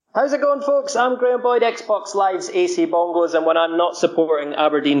How's it going, folks? I'm Graeme Boyd, Xbox Live's AceyBongos, and when I'm not supporting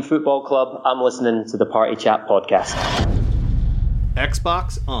Aberdeen Football Club, I'm listening to the Party Chat podcast.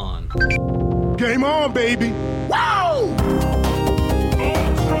 Xbox on. Game on, baby! Wow!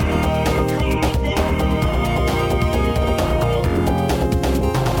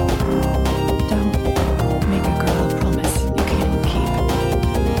 Don't make a girl a promise you can't keep.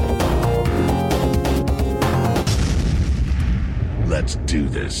 Let's do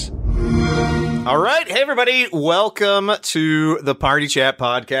this. All right. Hey, everybody. Welcome to the Party Chat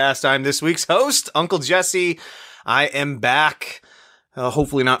podcast. I'm this week's host, Uncle Jesse. I am back.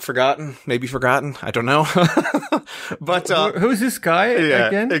 Hopefully not forgotten. Maybe forgotten. I don't know. But who's this guy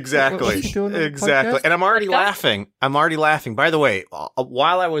again? Exactly. Exactly. And I'm already laughing. By the way,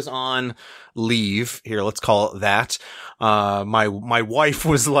 while I was on leave, here, let's call it that, my wife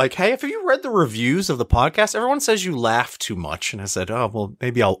was like, "Hey, have you read the reviews of the podcast? Everyone says you laugh too much." And I said, "Oh, well,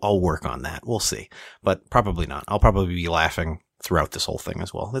 maybe I'll work on that. We'll see." But probably not. I'll probably be laughing throughout this whole thing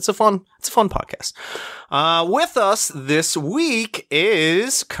as well. It's a fun podcast. With us this week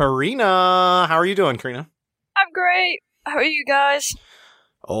is Karina. How are you doing, Karina? I'm great. How are you guys?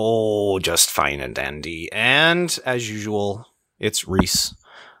 Oh, just fine and dandy. And as usual, it's Reese.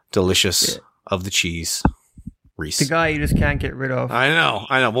 Delicious of the cheese. Reese. The guy you just can't get rid of. I know.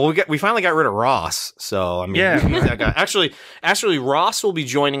 Well, we finally got rid of Ross. So, I mean, we need that guy. Actually, Ross will be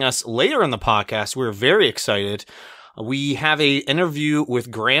joining us later in the podcast. We're very excited. We have a interview with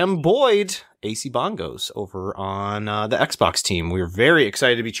Graeme Boyd, AceyBongos, over on the Xbox team. We're very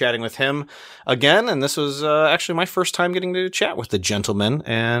excited to be chatting with him again, and this was actually my first time getting to chat with the gentleman,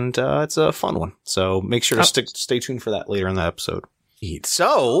 and it's a fun one. So make sure to stay tuned for that later in the episode.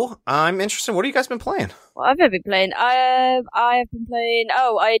 So I'm interested. What have you guys been playing? What have I been playing? I have been playing.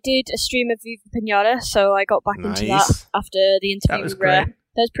 Oh, I did a stream of Viva Pinata, so I got back into that after the interview. That was great. That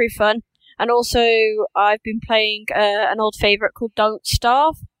was pretty fun. And also, I've been playing an old favourite called Don't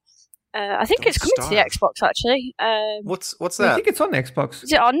Starve. I think it's coming to the Xbox, actually. What's that? I think it's on Xbox.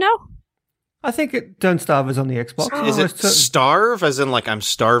 Is it on now? I think Don't Starve is on the Xbox. Is it starve, as in like I'm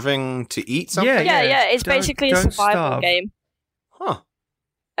starving to eat something? Yeah. It's basically a survival game. Huh.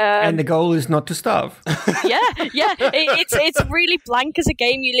 And the goal is not to starve. Yeah. It's really blank as a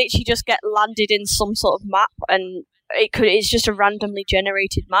game. You literally just get landed in some sort of map, and it's just a randomly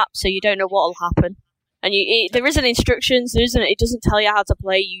generated map, so you don't know what'll happen. And there isn't instructions. It doesn't tell you how to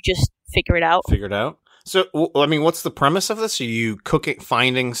play. You just figure it out. So, I mean, what's the premise of this? Are you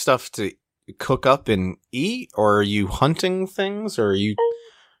finding stuff to cook up and eat, or are you hunting things, or are you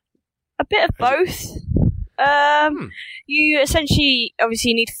a bit of both? You essentially,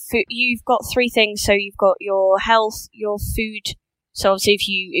 obviously, need food. You've got three things. So you've got your health, your food. So obviously,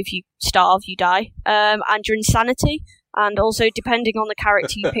 if you starve, you die. And your insanity, and also depending on the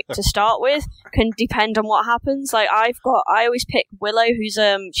character you pick to start with, can depend on what happens. Like I always pick Willow, who's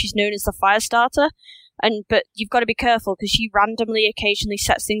she's known as the fire starter, but you've got to be careful because she randomly occasionally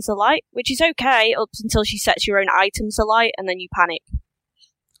sets things alight, which is okay up until she sets your own items alight, and then you panic.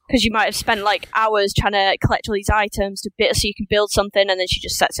 Because you might have spent like hours trying to collect all these items so you can build something, and then she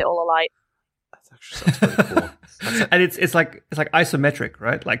just sets it all alight. That's pretty cool. And it's like isometric,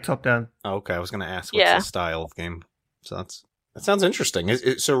 right? Like top down. Oh, okay, I was going to ask what's the style of game. So that sounds interesting.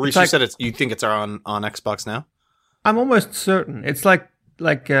 So Reese, you said you think it's on Xbox now? I'm almost certain. It's like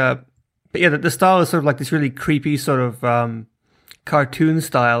but yeah, the style is sort of like this really creepy sort of cartoon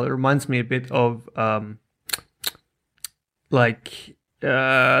style. It reminds me a bit of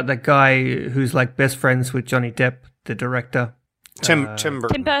the guy who's like best friends with Johnny Depp, the director. Tim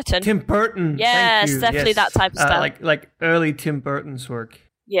Burton. Tim Burton. Yes, definitely that type of style. Like early Tim Burton's work.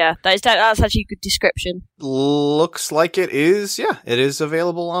 Yeah, that's actually a good description. Looks like it is. Yeah, it is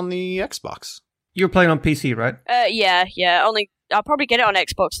available on the Xbox. You're playing on PC, right? Yeah. I'll probably get it on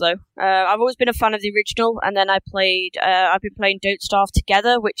Xbox though. I've always been a fan of the original, and then I've been playing Don't Starve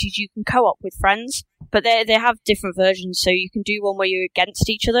Together, which is you can co-op with friends, but they have different versions. So you can do one where you're against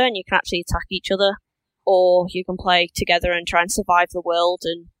each other and you can actually attack each other, or you can play together and try and survive the world,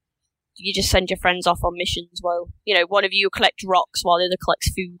 and you just send your friends off on missions while, one of you collect rocks while the other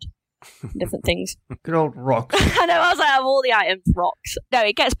collects food. Different things. Good old rocks. I know, I was like, I have all the items, rocks. No,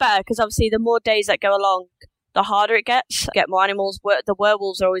 it gets better, because obviously the more days that go along, the harder it gets. Get more animals. The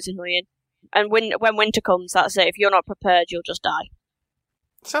werewolves are always annoying. And when winter comes, that's it. If you're not prepared, you'll just die.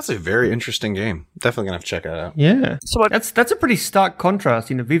 Sounds like a very interesting game. Definitely gonna have to check it out. Yeah, so that's a pretty stark contrast.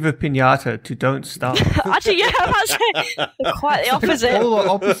 Viva Pinata to Don't Starve. Actually, yeah, I'm actually quite the opposite. Polar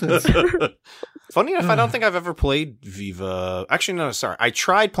opposites. Funny enough, I don't think I've ever played Viva. Actually, no, sorry. I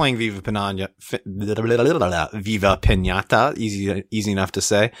tried playing Viva Pinata. Easy enough to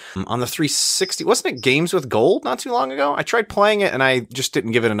say. On the 360. Wasn't it Games with Gold not too long ago? I tried playing it and I just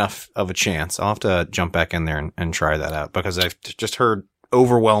didn't give it enough of a chance. I'll have to jump back in there and try that out because I've just heard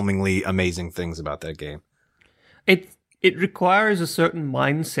overwhelmingly amazing things about that game. It requires a certain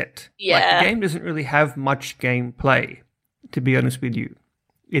mindset. Yeah. Like, the game doesn't really have much gameplay, to be honest with you.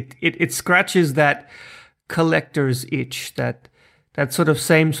 It scratches that collector's itch, that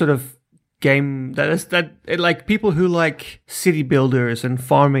same sort of game like people who like city builders and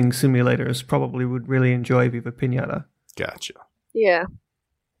farming simulators probably would really enjoy Viva Pinata. Gotcha. Yeah.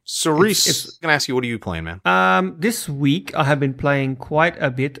 So Reese, I'm gonna ask you, what are you playing, man? This week I have been playing quite a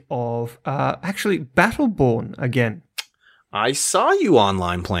bit of actually Battleborn again. I saw you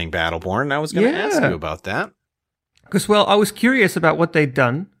online playing Battleborn, and I was going to ask you about that. Because, well, I was curious about what they'd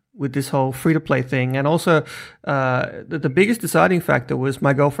done with this whole free-to-play thing, and also the biggest deciding factor was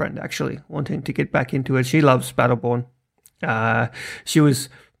my girlfriend, actually, wanting to get back into it. She loves Battleborn. She was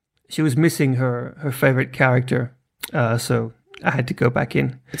missing her favorite character, so I had to go back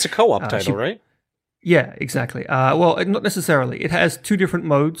in. It's a co-op title, right? Yeah, exactly. Well, not necessarily. It has two different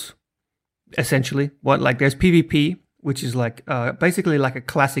modes, essentially. There's PvP, which is basically like a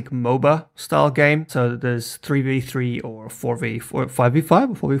classic MOBA style game. So there's 3v3 or 4v4,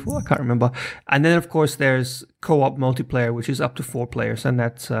 5v5 or 4v4, I can't remember. And then of course there's co-op multiplayer, which is up to 4 players, and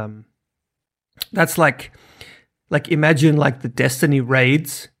that's like imagine like the Destiny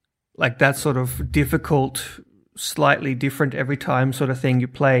raids, like that sort of difficult, slightly different every time sort of thing you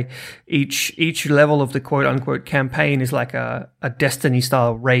play. Each level of the quote unquote campaign is like a Destiny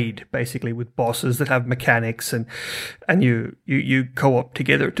style raid, basically, with bosses that have mechanics, and you co-op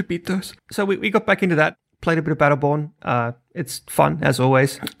together to beat those. So we got back into that, played a bit of Battleborn. It's fun as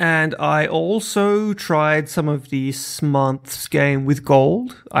always. And I also tried some of this month's game with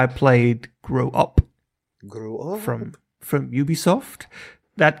gold. I played Grow Up. From Ubisoft.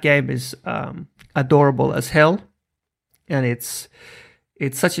 That game is adorable as hell, and it's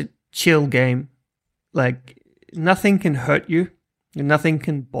such a chill game. Like, nothing can hurt you, nothing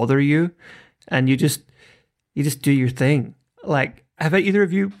can bother you, and you just do your thing. Like, have either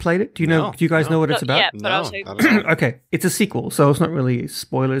of you played it? Do you guys know what it's about? Yeah, but I was hoping. Okay, it's a sequel, so it's not really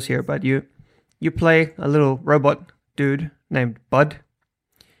spoilers here, but you play a little robot dude named Bud,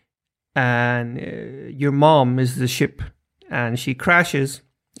 and your mom is the ship, and she crashes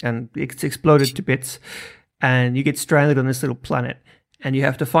and it's exploded to bits, and you get stranded on this little planet, and you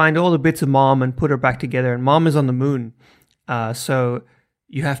have to find all the bits of mom and put her back together, and mom is on the moon, so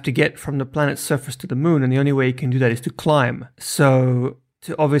you have to get from the planet's surface to the moon, and the only way you can do that is to climb. So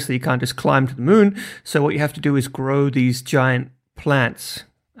obviously you can't just climb to the moon, so what you have to do is grow these giant plants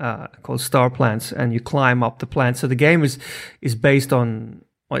called star plants, and you climb up the plants. So the game is based on,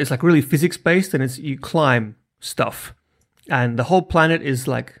 it's like really physics based, and you climb stuff. And the whole planet is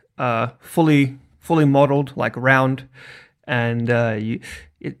like fully modeled, like round, and you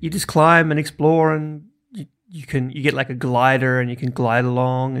just climb and explore, and you get like a glider, and you can glide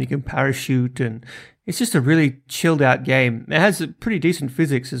along, and you can parachute, and it's just a really chilled out game. It has a pretty decent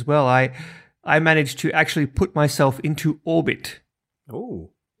physics as well. I managed to actually put myself into orbit. Oh,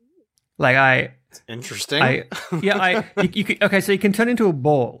 like interesting. Okay, so you can turn into a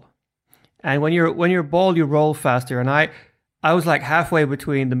ball, and when you're a ball, you roll faster, and I was like halfway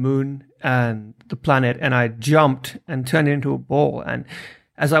between the moon and the planet, and I jumped and turned into a ball. And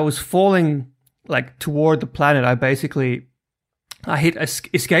as I was falling like toward the planet, I hit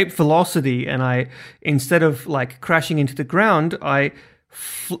escape velocity, and instead of like crashing into the ground, I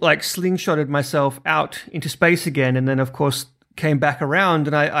slingshotted myself out into space again, and then of course came back around,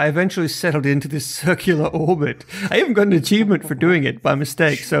 and I eventually settled into this circular orbit. I even got an achievement for doing it by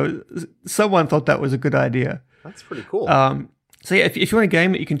mistake, so someone thought that was a good idea. That's pretty cool. So yeah, if you want a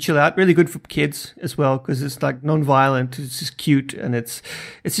game that you can chill out, really good for kids as well, because it's like non-violent, it's just cute, and it's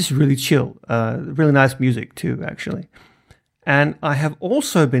just really chill. Really nice music too, actually. And I have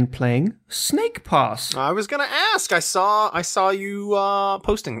also been playing Snake Pass. I was gonna ask. I saw you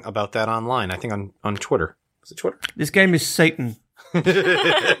posting about that online. I think on Twitter. Was it Twitter? This game is Satan.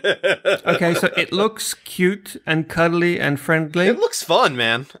 Okay, so it looks cute and cuddly and friendly. It looks fun,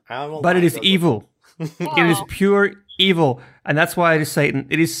 man. But it is evil. It is pure evil, and that's why it is Satan.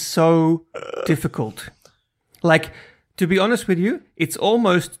 It is so difficult. Like, to be honest with you, it's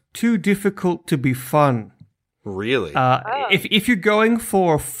almost too difficult to be fun. Really? If you're going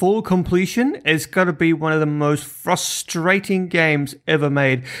for full completion, it's got to be one of the most frustrating games ever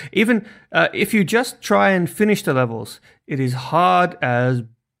made. Even if you just try and finish the levels, it is hard as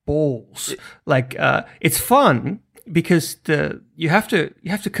balls. Like it's fun because you have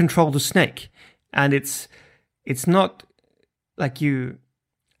to control the snake, and it's not like you.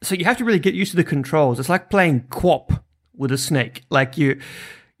 So you have to really get used to the controls. It's like playing Quap with a snake. Like you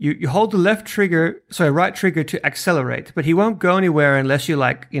hold the right trigger to accelerate, but he won't go anywhere unless you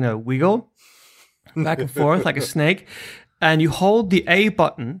wiggle back and forth like a snake. And you hold the A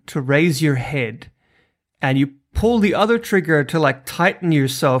button to raise your head, and you pull the other trigger to tighten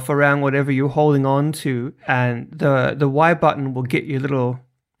yourself around whatever you're holding on to, and the Y button will get your little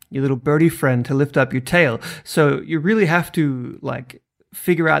birdie friend to lift up your tail. So you really have to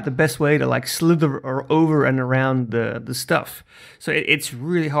figure out the best way to slither or over and around the stuff. So it's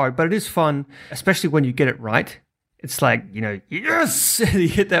really hard, but it is fun, especially when you get it right. It's yes! You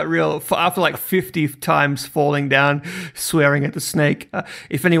hit that reel after 50 times falling down, swearing at the snake.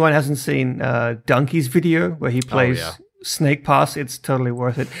 If anyone hasn't seen Donkey's video where he plays Snake Pass, it's totally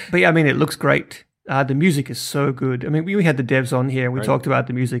worth it. But yeah, I mean, it looks great. The music is so good. I mean, we had the devs on here and we talked about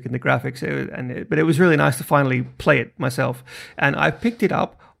the music and the graphics, but it was really nice to finally play it myself. And I picked it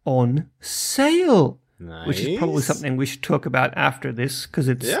up on sale, which is probably something we should talk about after this, because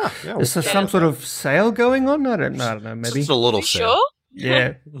there's some sort of sale going on. I don't know, maybe. Just a little sale. Sure?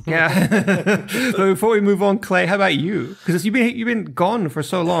 Yeah. So before we move on, Clay, how about you? Because you've been gone for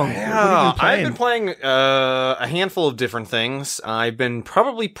so long. Yeah, I've been playing a handful of different things. I've been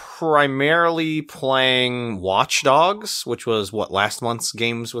primarily playing Watch Dogs, which was last month's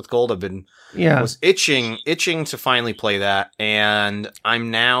Games with Gold. Was itching to finally play that, and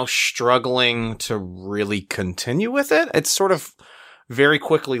I'm now struggling to really continue with it. It's sort of very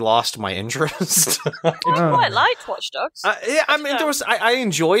quickly lost my interest. I quite liked Watch Dogs. Yeah, I mean, I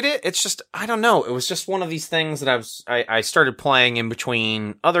enjoyed it. It's just, I don't know. It was just one of these things that I started playing in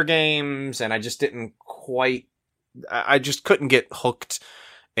between other games, and I just I just couldn't get hooked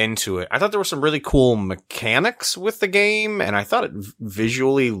into it. I thought there were some really cool mechanics with the game, and I thought it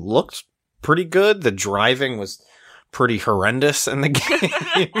visually looked pretty good. The driving was pretty horrendous in the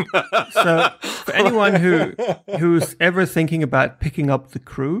game. So for anyone who's ever thinking about picking up The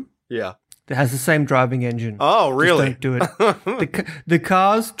Crew, that has the same driving engine. Oh, really? Just don't do it. The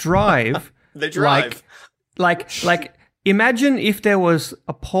cars drive. They drive. Like imagine if there was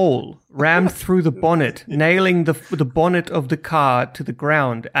a pole rammed through the bonnet, nailing the bonnet of the car to the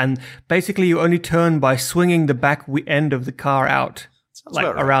ground, and basically you only turn by swinging the back end of the car out.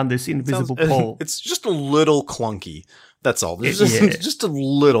 Around this invisible pole. It's just a little clunky. That's all. It's just a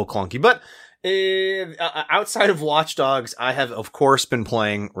little clunky. But outside of Watch Dogs, I have, of course, been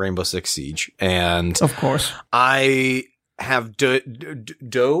playing Rainbow Six Siege. And of course, I have dove. I don't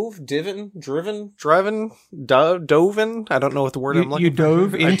know what the word I'm looking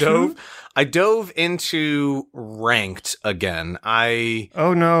for. I dove into ranked again.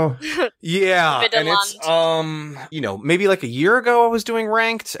 Oh no. Yeah. And it's, maybe a year ago I was doing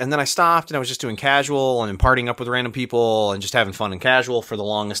ranked, and then I stopped and I was just doing casual and partying up with random people and just having fun in casual for the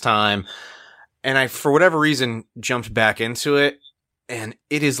longest time. And I, for whatever reason, jumped back into it, and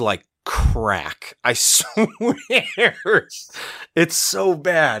it is like crack. I swear. It's so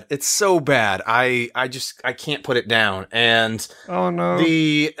bad. It's so bad. I can't put it down. And oh no.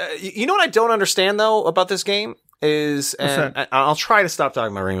 You know what I don't understand though about this game is, and I'll try to stop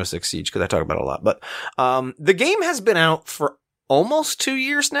talking about Rainbow Six Siege because I talk about it a lot, but the game has been out for almost 2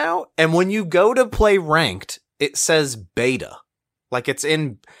 years now, and when you go to play ranked, it says beta. Like it's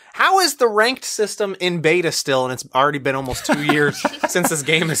in. How is the ranked system in beta still, and it's already been almost 2 years since this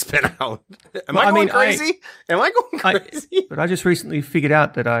game has been out? Am I going crazy? But I just recently figured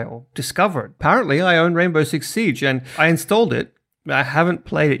out that discovered. Apparently, I own Rainbow Six Siege, and I installed it. I haven't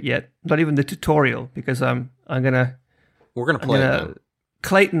played it yet. Not even the tutorial, because we're gonna play it.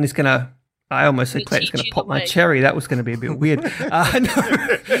 Clayton is gonna. I almost said Clayton's going to pop my cherry. That was going to be a bit weird. I'm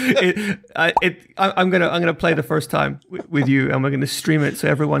going to play the first time with you, and we're going to stream it so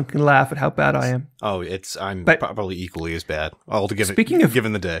everyone can laugh at how bad I am. Oh, I'm probably equally as bad.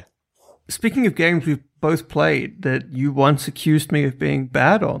 Given the day. Speaking of games we've both played that you once accused me of being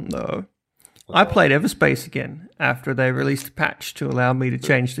bad on, though, I played Everspace again after they released a patch to allow me to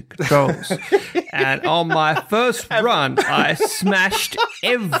change the controls. And on my first run, I smashed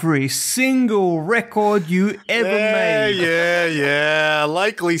every single record you ever made. Yeah.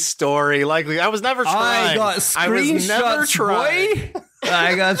 Likely story. I was never trying. I got screenshots, boy.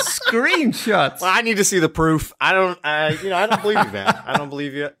 I got screenshots. Well, I need to see the proof. I don't believe you, man. I don't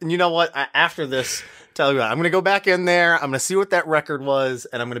believe you. And you know what? After this, Tell you what, I'm going to go back in there. I'm going to see what that record was,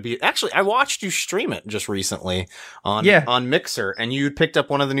 and I'm going to be. Actually, I watched you stream it just recently on Mixer, and you picked up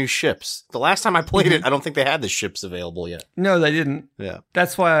one of the new ships. The last time I played it, I don't think they had the ships available yet. No, they didn't. Yeah,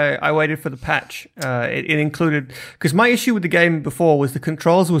 that's why I waited for the patch. It included, because my issue with the game before was the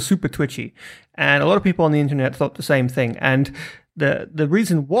controls were super twitchy, and a lot of people on the internet thought the same thing. And the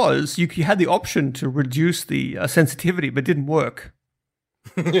reason was you had the option to reduce the sensitivity, but it didn't work.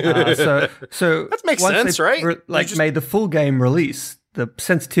 So that makes sense, right? Made the full game release, the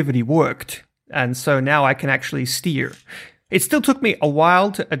sensitivity worked, and so now I can actually steer. It still took me a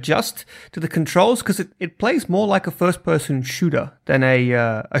while to adjust to the controls because it plays more like a first-person shooter than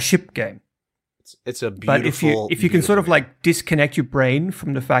a ship game. It's a beautiful. But if you can sort of like disconnect your brain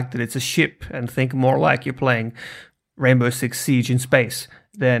from the fact that it's a ship and think more like you're playing Rainbow Six Siege in space,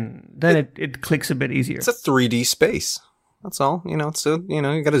 then it clicks a bit easier. It's a 3D space. That's all. You got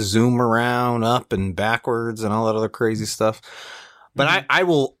to zoom around, up and backwards, and all that other crazy stuff. But I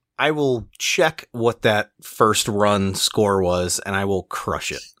will check what that first run score was, and I will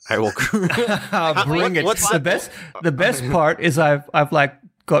crush it. I will bring it. What's the best part is I've like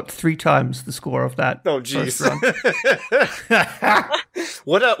got 3 times the score of that. Oh, jeez.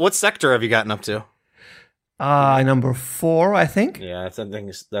 What sector have you gotten up to? Number 4, I think. Yeah, I think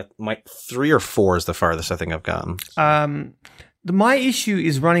that might 3 or 4 is the farthest I think I've gotten. My issue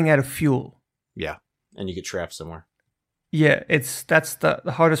is running out of fuel. Yeah, and you get trapped somewhere. Yeah, that's the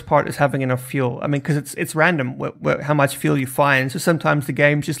hardest part is having enough fuel. I mean, because it's random how much fuel you find. So sometimes the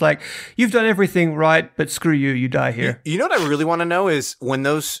game's just like, you've done everything right, but screw you, you die here. You know what I really want to know is when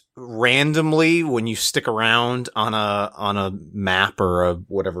those randomly, when you stick around on a map or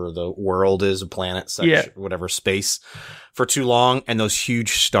whatever the world is, a planet, whatever space for too long, and those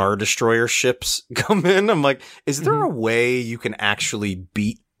huge Star Destroyer ships come in. I'm like, is there a way you can actually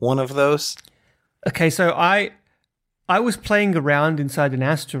beat one of those? Okay, so I was playing around inside an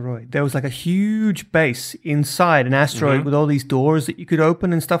asteroid. There was like a huge base inside an asteroid with all these doors that you could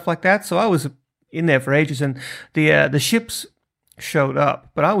open and stuff like that. So I was in there for ages, and the ships showed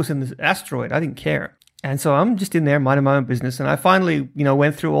up, but I was in this asteroid. I didn't care, and so I'm just in there minding my own business. And I finally,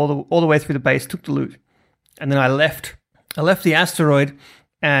 went through all the way through the base, took the loot, and then I left. I left the asteroid,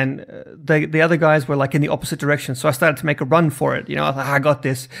 and the other guys were like in the opposite direction. So I started to make a run for it. I was like, I got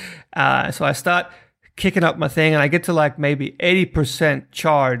this. So I start kicking up my thing, and I get to like maybe 80%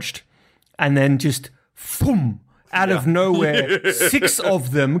 charged, and then just boom, out of nowhere, 6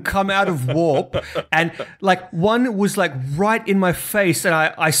 of them come out of warp, and like one was like right in my face, and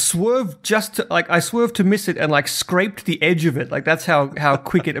I swerved to miss it, and like scraped the edge of it. Like that's how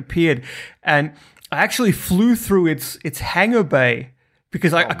quick it appeared, and I actually flew through its hangar bay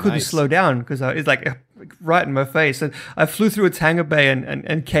because I couldn't slow down because it's like right in my face, and I flew through its hangar bay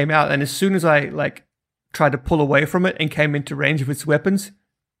and came out, and as soon as I like tried to pull away from it and came into range of its weapons,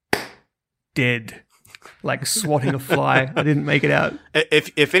 dead. Like swatting a fly. I didn't make it out.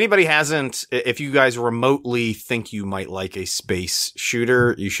 If anybody hasn't, if you guys remotely think you might like a space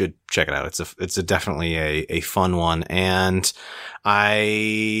shooter, you should check it out. It's definitely a fun one. And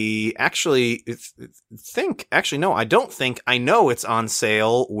I actually I don't think, I know it's on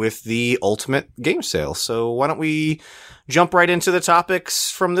sale with the Ultimate Game Sale. So why don't we jump right into the topics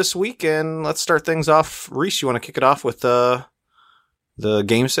from this week, and let's start things off. Reese, you want to kick it off with the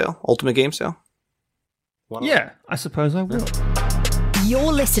game sale, Ultimate Game Sale? Yeah, I suppose I will.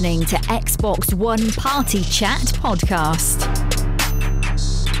 You're listening to Xbox One Party Chat Podcast.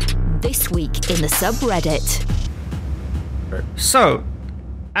 This week in the subreddit. So,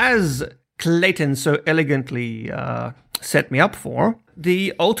 as Clayton so elegantly set me up for,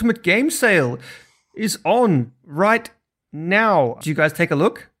 the Ultimate Game Sale is on right now. Did you guys take a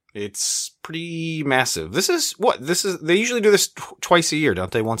look? It's pretty massive. They usually do this twice a year,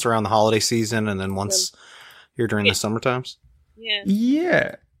 don't they? Once around the holiday season and then once here during the summer times. Yeah.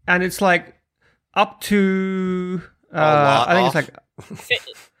 Yeah. And it's like up to I think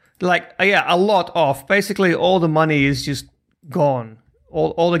it's like a lot off. Basically all the money is just gone.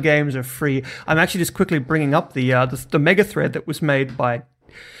 All the games are free. I'm actually just quickly bringing up the mega thread that was made by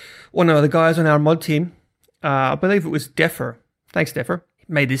one of the guys on our mod team. I believe it was Deffer. Thanks, Deffer.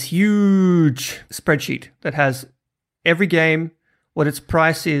 Made this huge spreadsheet that has every game, what its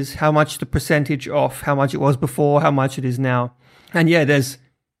price is, how much the percentage off, how much it was before, how much it is now. And yeah, there's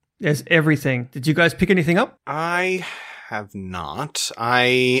everything. Did you guys pick anything up? I have not.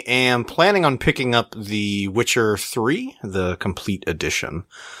 I am planning on picking up The Witcher 3, the complete edition.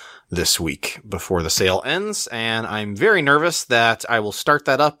 this week before the sale ends, and I'm very nervous that I will start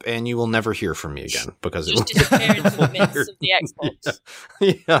that up and you will never hear from me again because it will disappear into the midst of the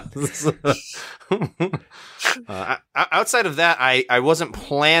Xbox. Outside of that, I wasn't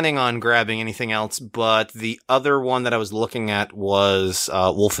planning on grabbing anything else, but the other one that I was looking at was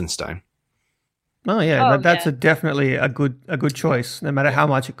Wolfenstein. Oh yeah, that's definitely a good choice, no matter how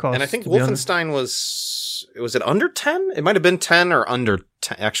much it costs. And I think Wolfenstein was it under 10? It might have been 10 or under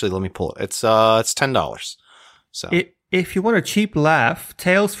 10. Actually, let me pull it. It's $10. So if you want a cheap laugh,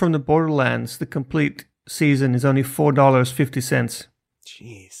 Tales from the Borderlands, the complete season is only $4.50.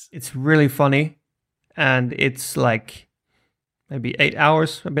 Jeez, it's really funny, and it's like maybe 8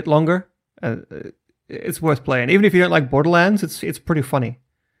 hours, a bit longer. It's worth playing, even if you don't like Borderlands. It's pretty funny.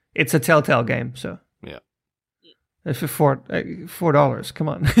 It's a Telltale game, so yeah. For $4, come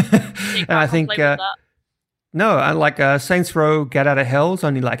on. And I think no, I like Saints Row: Get Out of Hell is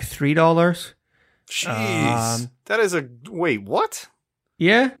only like $3. Jeez, that is wait, what?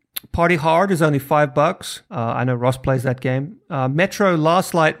 Yeah, Party Hard is only $5. I know Ross plays that game. Metro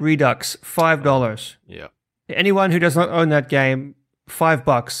Last Light Redux, $5. Yeah. Anyone who does not own that game,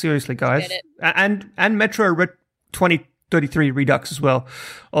 $5. Seriously, guys. And Metro 2033 Redux as well.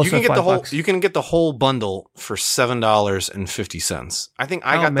 Also, you can get $5. You can get the whole bundle for $7.50. I think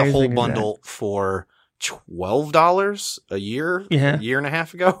I got the whole bundle for $12 a year, a year and a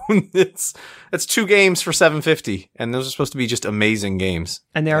half ago. It's 2 games for $7.50, and those are supposed to be just amazing games.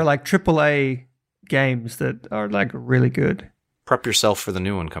 And they are like AAA games that are like really good. Prep yourself for the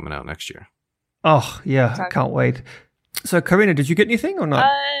new one coming out next year. Oh yeah, I can't wait. So Karina, did you get anything or not?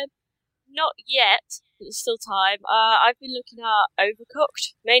 Not yet. There's still time. I've been looking at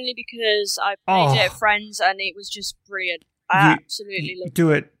Overcooked, mainly because I played it at friends and it was just brilliant. I absolutely loved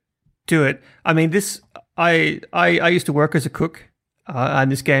it. Do it. I mean, I used to work as a cook,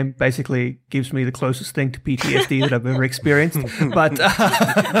 and this game basically gives me the closest thing to PTSD that I've ever experienced. But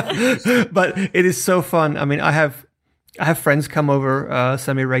it is so fun. I mean, I have friends come over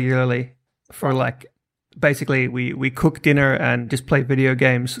semi-regularly for like, basically we cook dinner and just play video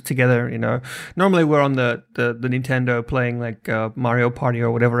games together. You know, normally we're on the Nintendo playing like Mario Party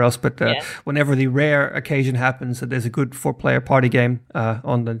or whatever else, but whenever the rare occasion happens that there's a good 4-player party game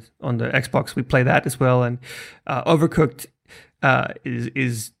on the Xbox, we play that as well. And Overcooked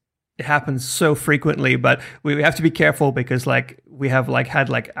is it happens so frequently, but we have to be careful because like we have like had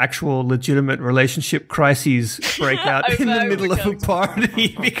like actual legitimate relationship crises break out in the middle of a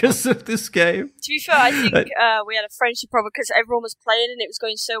party because of this game. To be fair, I think we had a friendship problem because everyone was playing and it was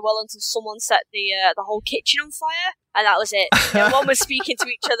going so well until someone set the whole kitchen on fire, and that was it. No one was speaking to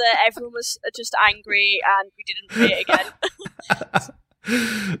each other. Everyone was just angry, and we didn't play it again.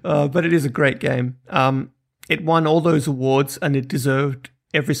 But it is a great game. It won all those awards, and it deserved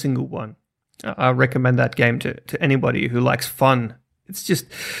every single one. I recommend that game to anybody who likes fun. It's just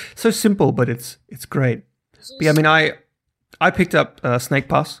so simple, but it's great. But yeah, I mean, I picked up Snake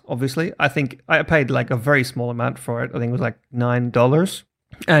Pass, obviously. I think I paid like a very small amount for it. I think it was like $9.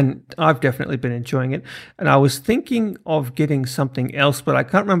 And I've definitely been enjoying it. And I was thinking of getting something else, but I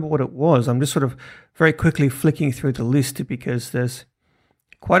can't remember what it was. I'm just sort of very quickly flicking through the list because there's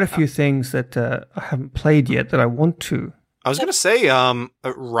quite a few things that I haven't played yet that I want to. I was going to say,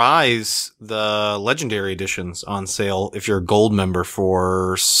 Rise, the Legendary Edition's on sale if you're a gold member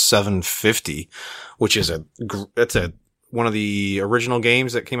for $7.50, which is one of the original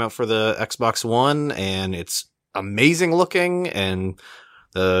games that came out for the Xbox One, and it's amazing looking, and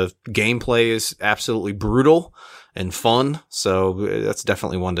the gameplay is absolutely brutal and fun. So that's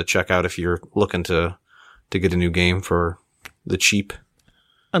definitely one to check out if you're looking to get a new game for the cheap.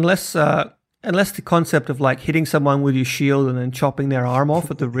 Unless the concept of like hitting someone with your shield and then chopping their arm off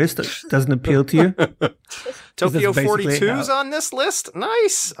at the wrist doesn't appeal to you. Tokyo 42's on this list.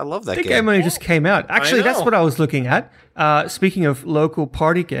 Nice. I love that game. The game only just came out. Actually, that's what I was looking at. Speaking of local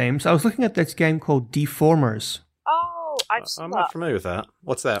party games, I was looking at this game called Deformers. Oh, I'm not familiar with that.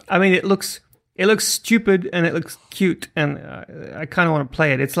 What's that? I mean, it looks stupid and it looks cute, and I kind of want to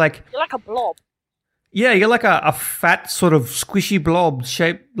play it. It's like you're like a blob. Yeah, you're like a fat sort of squishy blob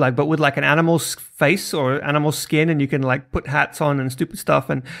shape, like, but with like an animal's face or animal skin, and you can like put hats on and stupid stuff.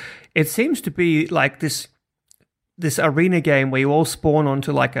 And it seems to be like this arena game where you all spawn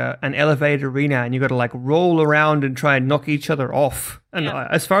onto like an elevated arena, and you got to like roll around and try and knock each other off. And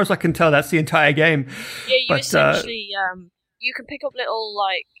as far as I can tell, that's the entire game. Yeah, you essentially you can pick up little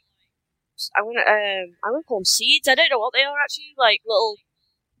like I want to call them seeds. I don't know what they are actually, like little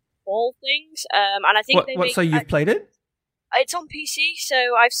ball things, and I think so you've played it? It's on PC, so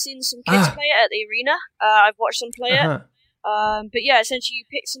I've seen some kids play it at the arena. I've watched them play it. But yeah, essentially you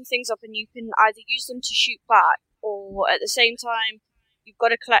pick some things up and you can either use them to shoot back, or at the same time you've got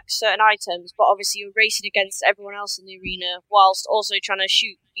to collect certain items, but obviously you're racing against everyone else in the arena whilst also trying to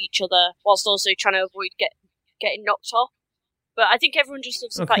shoot each other, whilst also trying to avoid getting knocked off. But I think everyone just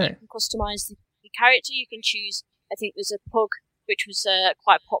loves the fact you can customise the character. You can choose, I think there's a pug, which was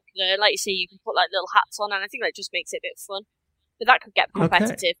quite popular. Like you say, you can put like little hats on, and I think that just makes it a bit fun. But that could get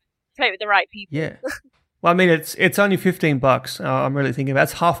competitive. Play it with the right people. Yeah. Well, I mean, it's only $15. I'm really thinking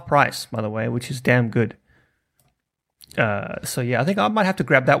that's half price, by the way, which is damn good. So yeah, I think I might have to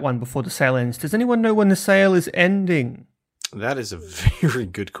grab that one before the sale ends. Does anyone know when the sale is ending? That is a very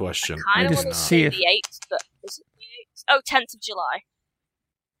good question. I kind of want to say the 8th, but is it the 8th? Oh, 10th of July.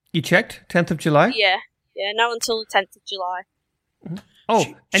 You checked? 10th of July? Yeah, now until the 10th of July. Oh,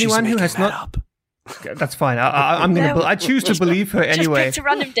 anyone who has not... Up. That's fine. I'm going to... I choose to believe her anyway. Just picked a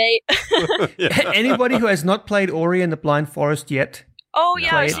random date. Anybody who has not played Ori and the Blind Forest yet... Oh,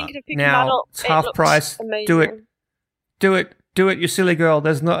 yeah, I was thinking of picking that up. It's half price. Amazing. Do it, you silly girl.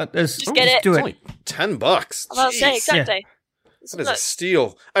 Just get it. It's only $10. I was about to say, exactly. Yeah. That is a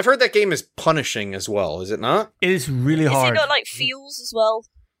steal. I've heard that game is punishing as well, is it not? It is really hard. Is it not like feels as well?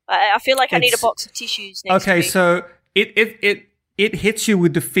 I feel like I need a box of tissues next week. Okay, so it hits you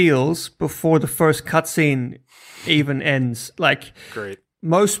with the feels before the first cutscene even ends. Like, great.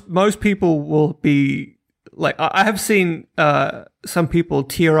 Most people will be like, I have seen some people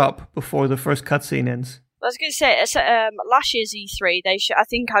tear up before the first cutscene ends. I was going to say, last year's E3, I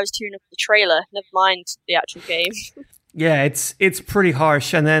think I was tearing up the trailer, never mind the actual game. Yeah, it's pretty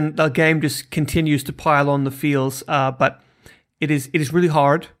harsh, and then the game just continues to pile on the feels, but it is really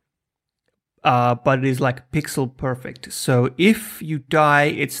hard, but it is like pixel perfect. So if you die,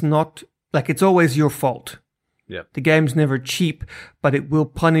 it's not, like, it's always your fault. Yeah. The game's never cheap, but it will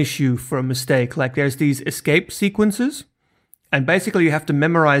punish you for a mistake. Like, there's these escape sequences, and basically you have to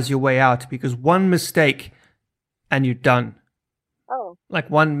memorize your way out, because one mistake and you're done. Oh. Like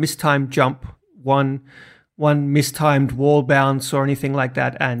one mistimed jump, one mistimed wall bounce or anything like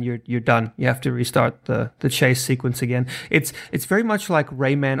that, and you're done. You have to restart the chase sequence again. It's very much like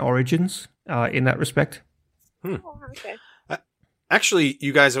Rayman Origins in that respect. Oh, okay. Actually,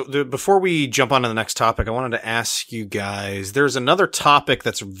 you guys, before we jump on to the next topic, I wanted to ask you guys, there's another topic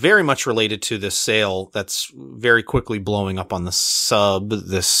that's very much related to this sale that's very quickly blowing up on the sub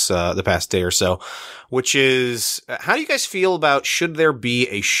the past day or so, which is, how do you guys feel about, should there be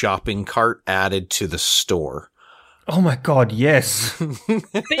a shopping cart added to the store? Oh my god, yes.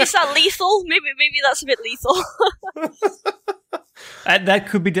 But is that lethal? Maybe that's a bit lethal. That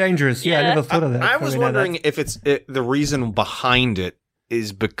could be dangerous. Yeah, I never thought of that. I was wondering if the reason behind it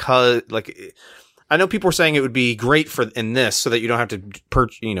is because, like, I know people were saying it would be great in this so that you don't have to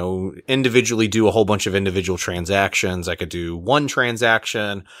individually do a whole bunch of individual transactions. I could do one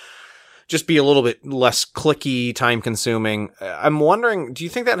transaction, just be a little bit less clicky, time consuming. I'm wondering, do you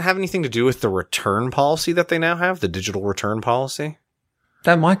think that have anything to do with the return policy that they now have, the digital return policy?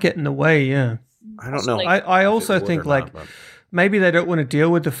 That might get in the way, yeah. I don't know. I also think, like, maybe they don't want to deal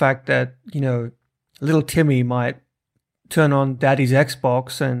with the fact that, little Timmy might turn on Daddy's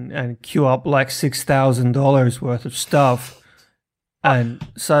Xbox and queue up like $6,000 worth of stuff. And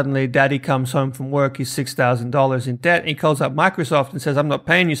suddenly Daddy comes home from work, he's $6,000 in debt, and he calls up Microsoft and says, I'm not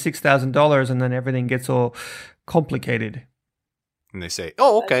paying you $6,000, and then everything gets all complicated. And they say,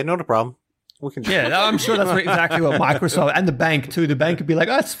 oh, okay, not a problem. We can. Yeah, I'm sure that's exactly what Microsoft, and the bank too. The bank would be like,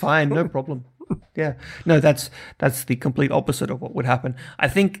 oh, it's fine, no problem. Yeah, no, that's the complete opposite of what would happen. I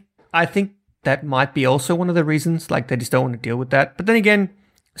think that might be also one of the reasons, like, they just don't want to deal with that. But then again,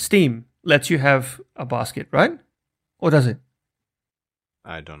 Steam lets you have a basket, right? Or does it?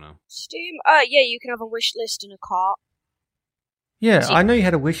 I don't know. Steam? Yeah, you can have a wish list and a cart. Yeah, I know you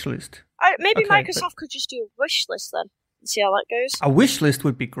had a wish list. Maybe okay, Microsoft could just do a wish list then and see how that goes. A wish list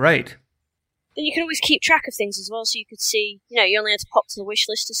would be great. Then you can always keep track of things as well, so you could see, you only have to pop to the wish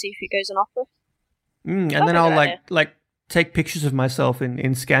list to see if it goes on offer. And then I'll like take pictures of myself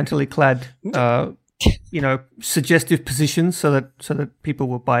in scantily clad, suggestive positions so that people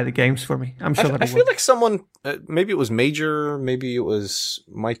will buy the games for me. I'm sure I feel like someone, maybe it was Major, maybe it was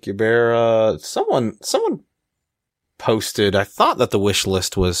Mike Ybarra, someone posted. I thought that the wish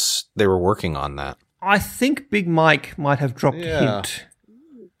list they were working on that. I think Big Mike might have dropped a hint.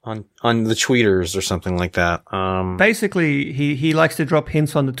 On the tweeters or something like that. Basically, he likes to drop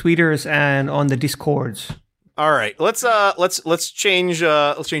hints on the tweeters and on the discords. All right, let's change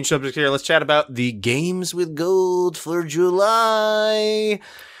subject here. Let's chat about the games with gold for July.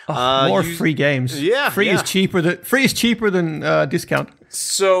 More free games. Yeah, free is cheaper than discount.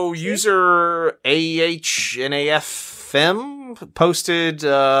 So user AHNAF FM posted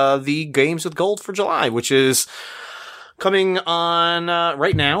the Games with Gold for July, which is coming on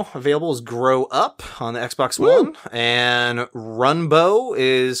right now. Available is Grow Up on the Xbox One, and Runbow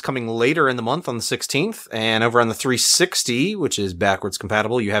is coming later in the month on the 16th. And over on the 360, which is backwards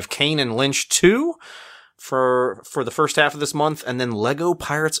compatible, you have Kane and Lynch 2 for the first half of this month, and then Lego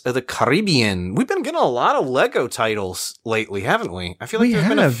Pirates of the Caribbean. We've been getting a lot of Lego titles lately, haven't we? I feel like there's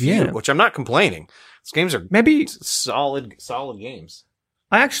been a few, which I'm not complaining. These games are maybe solid games.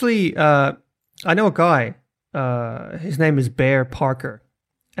 I actually, I know a guy. His name is Bear Parker,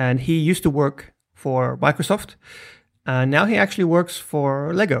 and he used to work for Microsoft, and now he actually works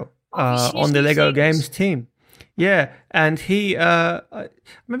for Lego on the Lego games team. Yeah, and he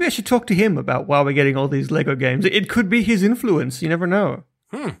maybe I should talk to him about why we're getting all these Lego games. It could be his influence. You never know.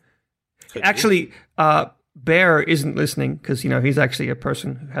 Actually, Bear isn't listening because he's actually a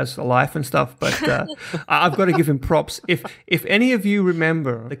person who has a life and stuff. But I've got to give him props. If any of you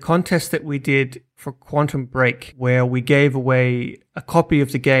remember the contest that we did for Quantum Break, where we gave away a copy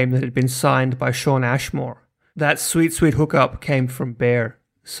of the game that had been signed by Sean Ashmore, that sweet hookup came from Bear.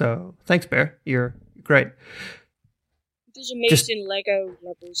 So thanks, Bear. You're great. He does amazing Lego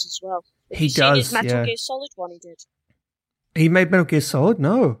levels as well. He does. His Metal Gear Solid one he did. He made Metal Gear Solid?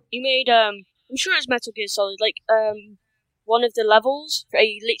 No. He made I'm sure it's Metal Gear Solid. Like one of the levels,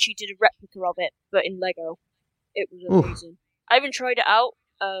 he literally did a replica of it, but in Lego. It was amazing. I haven't tried it out.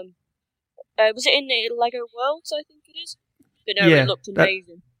 Was it in the Lego Worlds? I think it is. But no, it looked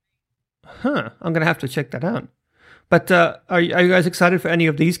amazing. I'm gonna have to check that out. But are you guys excited for any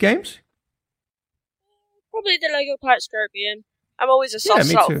of these games? Probably the Lego Pirates of the Caribbean. I'm always a soft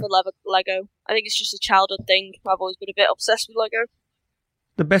spot for Lego. I think it's just a childhood thing. I've always been a bit obsessed with Lego.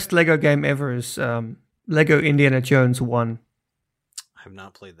 The best Lego game ever is Lego Indiana Jones 1. I have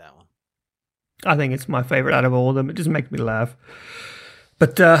not played that one. I think it's my favorite out of all of them. It just makes me laugh.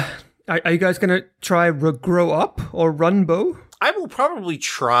 But are you guys going to try Grow Up or Runbow? I will probably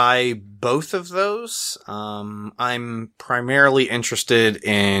try both of those. I'm primarily interested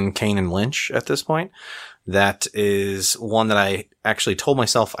in Kane and Lynch at this point. That is one that I actually told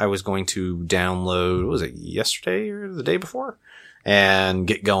myself I was going to download, what was it, yesterday or the day before? And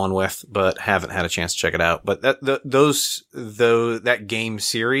get going with, but haven't had a chance to check it out. But that game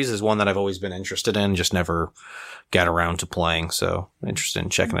series is one that I've always been interested in, just never got around to playing. So I'm interested in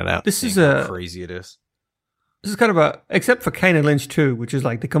checking it out. This is how crazy it is. This is kind of except for Kane and Lynch 2, which is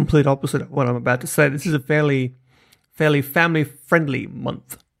like the complete opposite of what I'm about to say. This is a fairly family friendly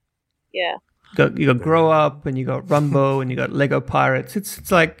month. Yeah. You got Grow Up, and you got Rumbo, and you got Lego Pirates.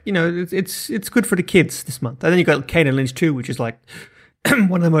 It's like, it's good for the kids this month. And then you got Kane and Lynch 2, which is like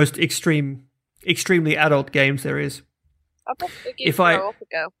one of the most extremely adult games there is. I'll probably give Grow Up a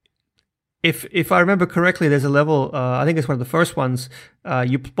go. If I remember correctly, there's a level. I think it's one of the first ones.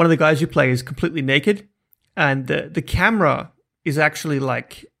 One of the guys you play is completely naked, and the camera is actually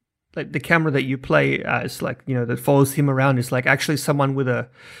like the camera that you play as, that follows him around is like actually someone with a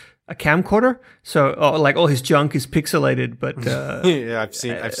camcorder, so all his junk is pixelated, but yeah, I've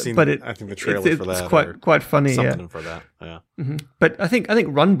seen. But I think the trailer for that, it's quite funny. Something for that, yeah. Mm-hmm. But I think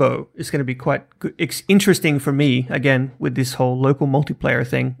Runbow is going to be quite good, interesting for me again with this whole local multiplayer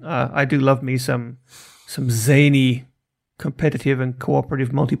thing. I do love me some zany, competitive and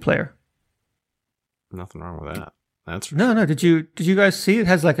cooperative multiplayer. Nothing wrong with that. That's no. Did you guys see it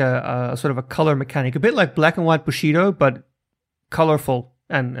has like a sort of a color mechanic, a bit like Black and White Bushido, but colorful.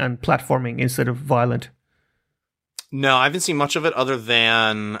 And platforming instead of violent. No, I haven't seen much of it other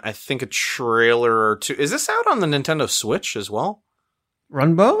than, I think, a trailer or two. Is this out on the Nintendo Switch as well?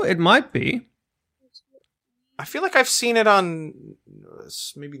 Runbow? It might be. I feel like I've seen it on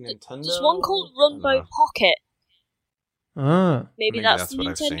maybe Nintendo. There's one called Runbow Pocket. Maybe that's the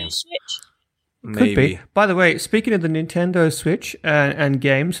Nintendo Switch. Could be. By the way, speaking of the Nintendo Switch and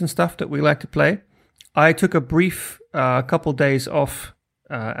games and stuff that we like to play, I took a brief couple days off.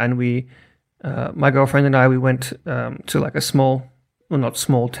 And we, my girlfriend and I, we went to like not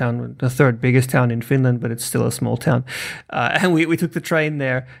small town, the third biggest town in Finland, but it's still a small town. And we took the train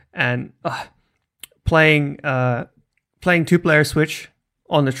there and playing 2-player Switch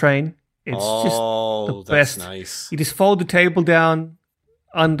on the train. It's just the best. That's nice. You just fold the table down,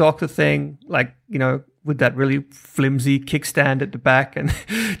 undock the thing, with that really flimsy kickstand at the back, and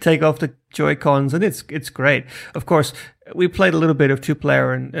take off the Joy-Cons, and it's great. Of course, we played a little bit of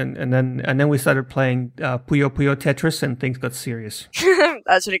 2-player, and then we started playing Puyo Puyo Tetris, and things got serious.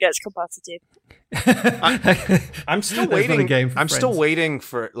 That's when it gets competitive. I'm still waiting. I'm still waiting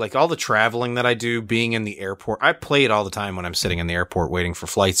for like all the traveling that I do, being in the airport. I play it all the time when I'm sitting in the airport waiting for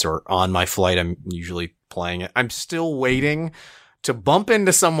flights, or on my flight. I'm usually playing it. I'm still waiting to bump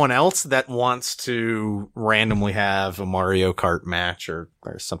into someone else that wants to randomly have a Mario Kart match or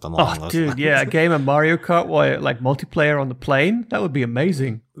something along those lines. Yeah, a game of Mario Kart while like multiplayer on the plane, that would be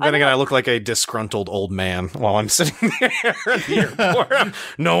amazing. Then again, I look like a disgruntled old man while I'm sitting there at the airport.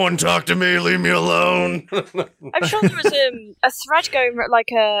 No one talk to me, leave me alone. I'm sure there was a thread going,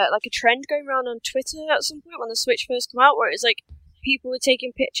 like a trend going around on Twitter at some point when the Switch first came out, where it was like people were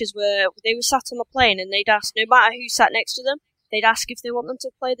taking pictures where they were sat on the plane and they'd ask, no matter who sat next to them, they'd ask if they want them to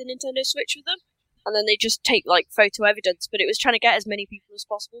play the Nintendo Switch with them, and then they just take like photo evidence. But it was trying to get as many people as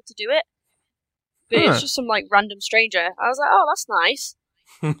possible to do it. But it's just some like random stranger. I was like, oh, that's nice.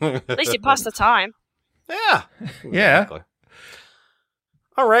 At least it passed the time. Yeah, Yeah. exactly.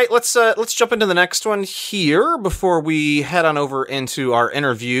 All right, let's jump into the next one here before we head on over into our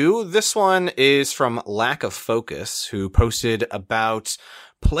interview. This one is from Lack of Focus, who posted about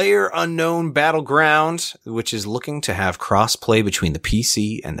PlayerUnknown Battleground, which is looking to have cross-play between the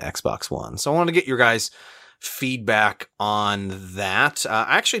PC and the Xbox One. So I want to get your guys' feedback on that.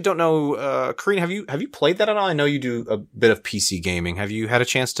 I actually don't know, Karina, have you played that at all? I know you do a bit of PC gaming. Have you had a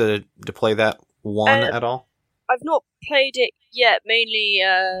chance to play that one at all? I've not played it yet. Mainly,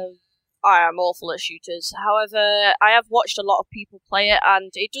 I am awful at shooters. However, I have watched a lot of people play it,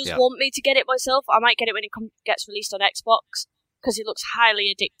 and it does want me to get it myself. I might get it when it gets released on Xbox, because it looks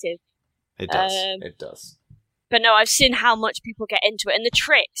highly addictive. It does. It does. But no, I've seen how much people get into it, and the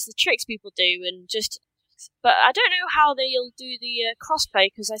tricks people do, and just. But I don't know how they'll do the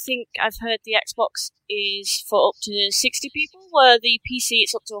crossplay, because I think I've heard the Xbox is for up to 60 people, where the PC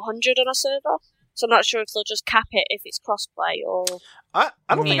it's up to 100 on a server. So I'm not sure if they'll just cap it if it's crossplay or. I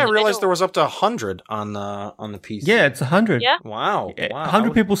don't think I realized there was up to 100 on the PC. Yeah, it's 100. Yeah. Wow.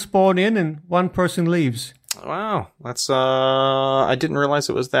 100 people spawn in and one person leaves. Wow, that's I didn't realize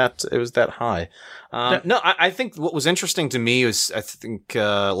it was that high. No, I think what was interesting to me was I think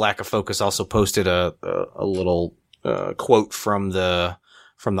Lack of Focus also posted a little quote from the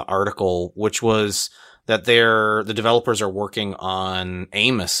article, which was that the developers are working on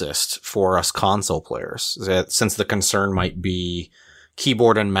aim assist for us console players. That since the concern might be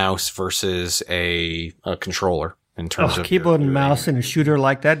keyboard and mouse versus a controller. In terms of keyboard and mouse in a shooter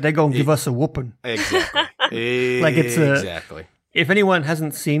like that, they're going to give us a whooping. Exactly. Like exactly. If anyone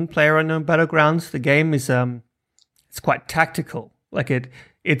hasn't seen PlayerUnknown Battlegrounds, the game is it's quite tactical. Like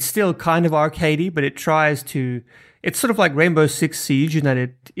it's still kind of arcadey, but it tries to. It's sort of like Rainbow Six Siege in that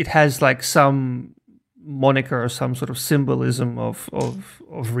it has like some moniker or some sort of symbolism of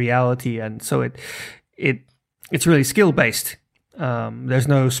reality, and so it's really skill based. There's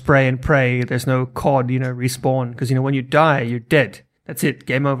no spray and pray. There's no COD, respawn. Because, when you die, you're dead. That's it.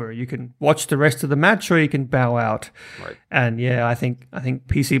 Game over. You can watch the rest of the match or you can bow out. Right. And yeah, I think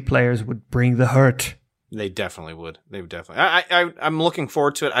PC players would bring the hurt. They definitely would. They would definitely. I'm looking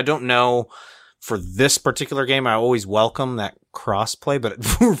forward to it. I don't know for this particular game. I always welcome that crossplay, but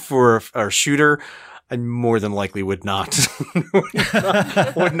for a shooter, I more than likely would not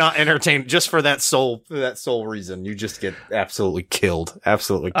entertain just for that sole reason. You just get absolutely killed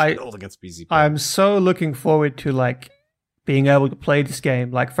against PC players. I'm so looking forward to being able to play this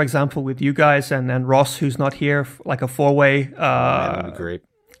game. Like for example, with you guys and Ross, who's not here, like a four-way. That would be great.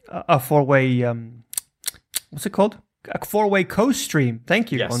 A four-way. What's it called? A four-way co-stream.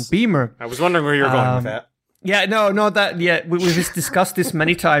 Thank you. Yes. On Beamer. I was wondering where you were going with that. Yeah, no, that. Yeah, we've just discussed this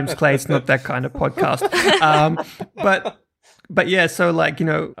many times, Clay. It's not that kind of podcast. But yeah, so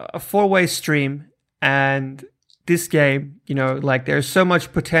a four-way stream, and this game, there's so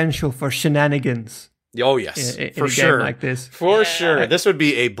much potential for shenanigans. Oh yes, in for a sure, game like this. For sure, this would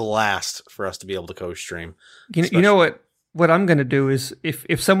be a blast for us to be able to co-stream. You know what? What I'm going to do is,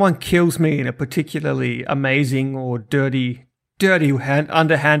 if someone kills me in a particularly amazing or dirty,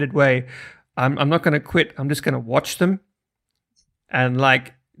 underhanded way, I'm not going to quit. I'm just going to watch them and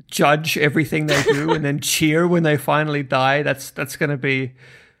judge everything they do and then cheer when they finally die. That's going to be.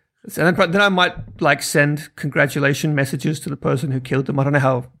 And then I might send congratulation messages to the person who killed them. I don't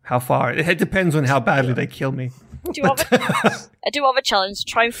know how far. It depends on how badly they kill me. I do have a challenge.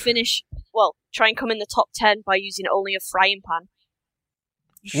 Try and come in the top 10 by using only a frying pan.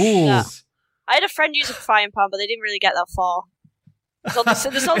 Ooh. Yeah. I had a friend use a frying pan, but they didn't really get that far.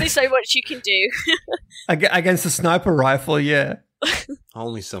 There's only so much you can do. Against a sniper rifle, yeah.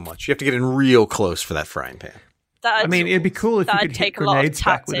 Only so much. You have to get in real close for that frying pan. It'd be cool if you could hit grenades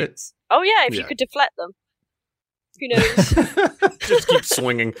back with it. Oh yeah, if you could deflect them. Who knows? Just keep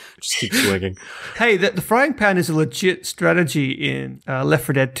swinging. Hey, the frying pan is a legit strategy in Left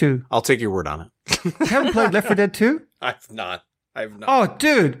 4 Dead 2. I'll take your word on it. You haven't played Left 4 Dead 2? I've not. I've not. Oh,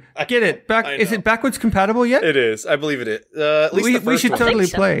 dude, get it back. Is it backwards compatible yet? It is. I believe it is. At least the first we should one. totally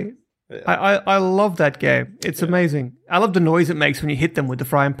so. play. Yeah. I love that game. It's amazing. I love the noise it makes when you hit them with the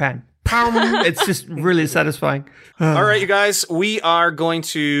frying pan. Pow! It's just really satisfying. All right, you guys, we are going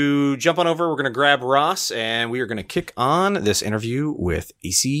to jump on over. We're going to grab Ross, and we are going to kick on this interview with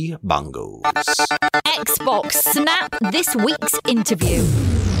AceyBongos. Xbox Snap this week's interview.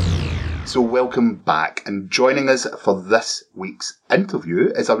 So welcome back, and joining us for this week's interview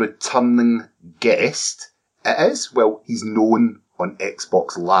is a returning guest. It is, well, he's known on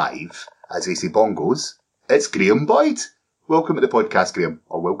Xbox Live as AceyBongos. It's Graeme Boyd. Welcome to the podcast, Graeme.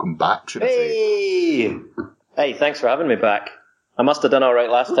 Or welcome back, should I say. Hey, thanks for having me back. I must have done all right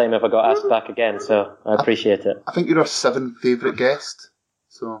last time if I got asked back again, so I appreciate it. I think you're our 7th favourite guest,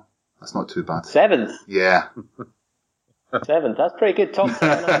 so that's not too bad. 7th? Yeah. 7th, that's pretty good. Top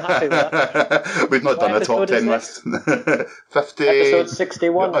 10, I'm happy with that. We've not done a top 10 list. 50... Episode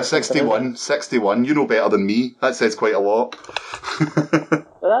 61. 61. You know better than me. That says quite a lot.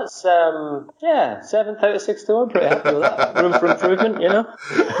 Well, that's, 7th out of 61. Pretty happy with that. Room for improvement, you know?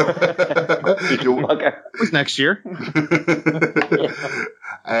 What's next year?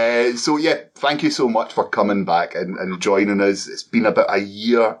 So, thank you so much for coming back and joining us. It's been about a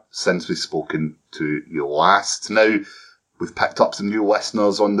year since we've spoken to you last. Now, we've picked up some new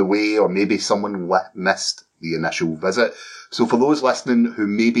listeners on the way, or maybe someone missed the initial visit. So for those listening who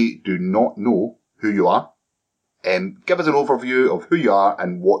maybe do not know who you are, give us an overview of who you are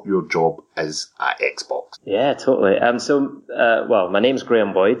and what your job is at Xbox. Yeah, totally. My name's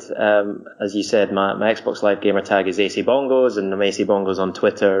Graeme Boyd. As you said, my Xbox Live gamer tag is AceyBongos, and I'm AceyBongos on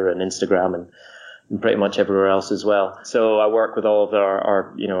Twitter and Instagram and pretty much everywhere else as well. So I work with all of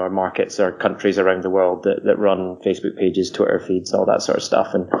our markets, our countries around the world that run Facebook pages, Twitter feeds, all that sort of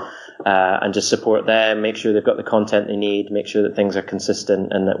stuff, and just support them, make sure they've got the content they need, make sure that things are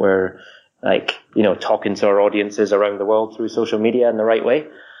consistent, and that we're talking to our audiences around the world through social media in the right way.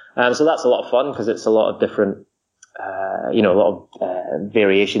 So that's a lot of fun because it's a lot of different,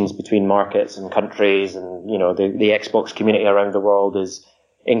 variations between markets and countries, and the Xbox community around the world is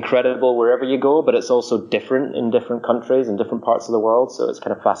incredible wherever you go, but it's also different in different countries and different parts of the world. So it's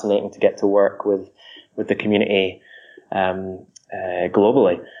kind of fascinating to get to work with the community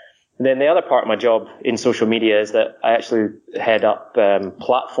globally. And then the other part of my job in social media is that I actually head up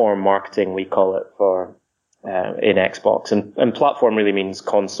platform marketing, we call it, for in Xbox. And platform really means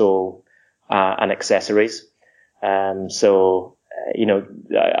console and accessories. I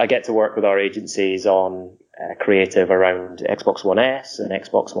get to work with our agencies on creative around Xbox One S and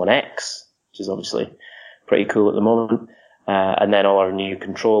Xbox One X, which is obviously pretty cool at the moment. And then all our new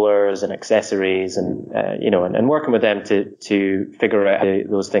controllers and accessories and working with them to figure out how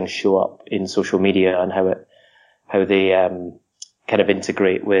those things show up in social media and how they kind of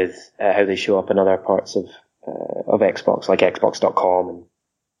integrate with how they show up in other parts of Xbox, like Xbox.com and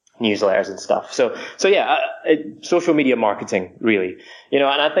newsletters and stuff. So social media marketing, really. And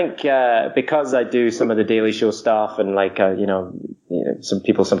I think because I do some of the Daily Show stuff and some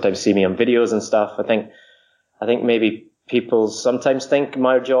people sometimes see me on videos and stuff, I think maybe people sometimes think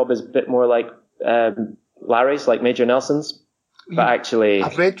my job is a bit more like Larry's, like Major Nelson's. But actually,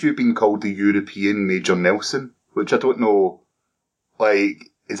 I've read you being called the European Major Nelson, which I don't know,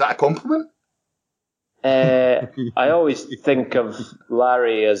 is that a compliment? I always think of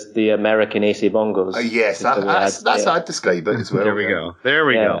Larry as the American AceyBongos. Yes, that's how I'd describe it as well. There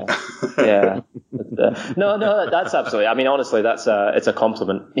we go. Yeah. No, that's absolutely. I mean, honestly, it's a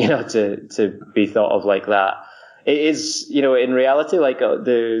compliment, to be thought of like that. It is, in reality, like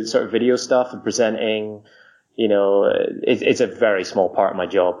the sort of video stuff and presenting, it's a very small part of my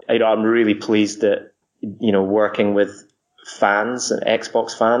job. I'm really pleased that, working with fans and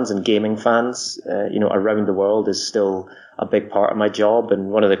Xbox fans and gaming fans, around the world is still a big part of my job.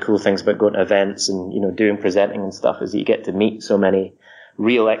 And one of the cool things about going to events and, doing presenting and stuff is that you get to meet so many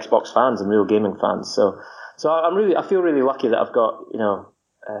real Xbox fans and real gaming fans. So I feel really lucky that I've got,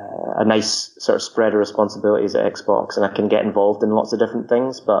 a nice sort of spread of responsibilities at Xbox, and I can get involved in lots of different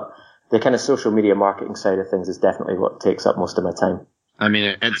things, but the kind of social media marketing side of things is definitely what takes up most of my time. I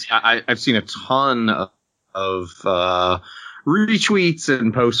mean, I've seen a ton of retweets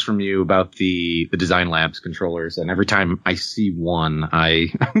and posts from you about the Design Labs controllers, and every time I see one, I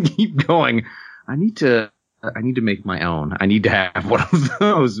keep going, I need to make my own. I need to have one of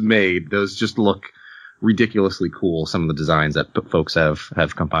those made. Those just look ridiculously cool, some of the designs that folks have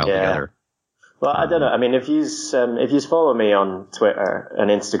compiled together. Well, I don't know. I mean, if you follow me on Twitter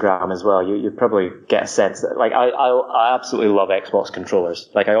and Instagram as well, you probably get a sense that, like, I absolutely love Xbox controllers.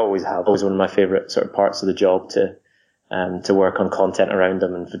 Like, I always have. Always one of my favorite sort of parts of the job to to work on content around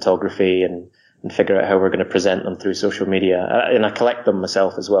them and photography and figure out how we're going to present them through social media. And I collect them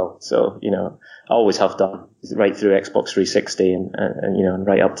myself as well. So, I always have done right through Xbox 360 and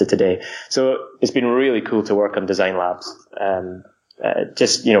right up to today. So it's been really cool to work on Design Labs.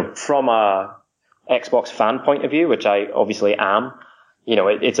 Just, from a Xbox fan point of view, which I obviously am,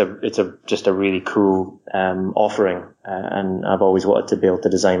 it's just a really cool offering, and I've always wanted to be able to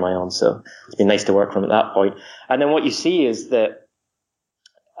design my own. So it's been nice to work from at that point. And then what you see is that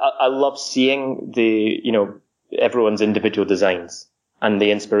I love seeing everyone's individual designs and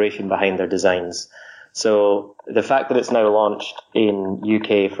the inspiration behind their designs. So the fact that it's now launched in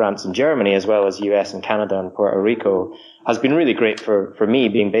UK, France, and Germany, as well as US and Canada and Puerto Rico, has been really great for me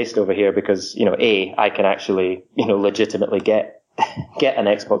being based over here because, A, I can actually, legitimately get an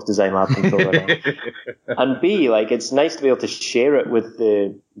Xbox Design Lab controller now. And B, it's nice to be able to share it with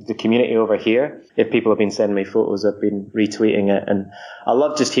the community over here. If people have been sending me photos, I've been retweeting it. And I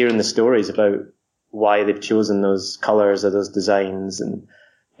love just hearing the stories about why they've chosen those colors or those designs. And,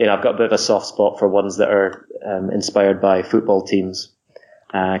 I've got a bit of a soft spot for ones that are inspired by football teams.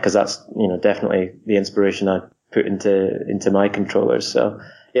 Cause that's, definitely the inspiration I put into my controllers. So,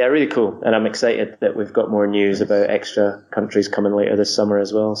 yeah, really cool. And I'm excited that we've got more news about extra countries coming later this summer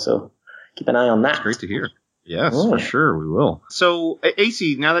as well. So keep an eye on that. That's great to hear. Yes, for sure. We will. So,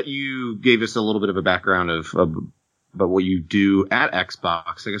 Acey, now that you gave us a little bit of a background of about what you do at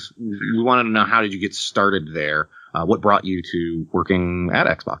Xbox, I guess we wanted to know, how did you get started there? What brought you to working at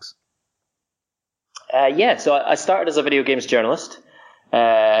Xbox? So I started as a video games journalist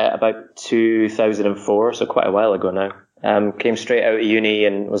about 2004, so quite a while ago now. Came straight out of uni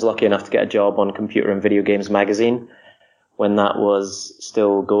and was lucky enough to get a job on Computer and Video Games magazine when that was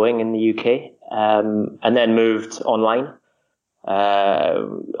still going in the UK. And then moved online,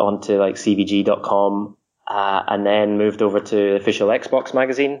 onto cvg.com, and then moved over to official Xbox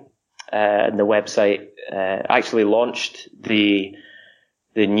magazine. And the website, actually launched the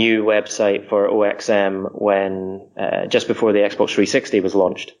new website for OXM when, just before the Xbox 360 was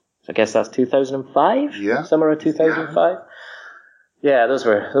launched. So I guess that's 2005? Yeah. Summer of 2005? Yeah, those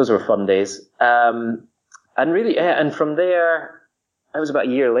were fun days. And really, and from there, it was about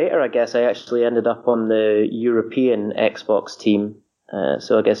a year later, I guess, I actually ended up on the European Xbox team.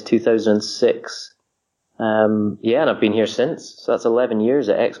 So I guess 2006. And I've been here since. So that's 11 years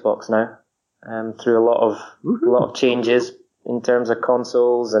at Xbox now. Through a lot of changes in terms of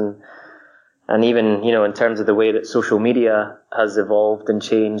consoles and even, in terms of the way that social media has evolved and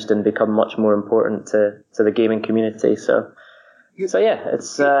changed and become much more important to the gaming community. So yeah,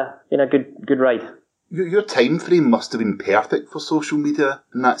 it's been a good ride. Your time frame must have been perfect for social media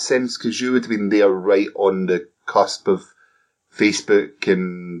in that sense, because you would have been there right on the cusp of Facebook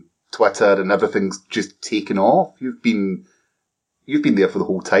and Twitter and everything's just taken off. You've been there for the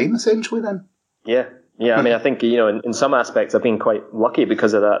whole time, essentially, then. Yeah. I mean, I think, in some aspects I've been quite lucky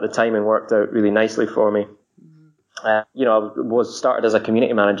because of that. The timing worked out really nicely for me. I was started as a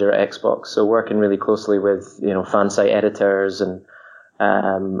community manager at Xbox, so working really closely with, fan site editors and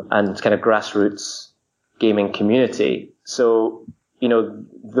kind of grassroots gaming community. So,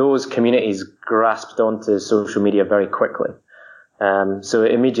 those communities grasped onto social media very quickly. So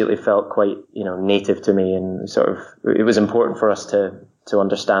it immediately felt quite, native to me, and it was important for us to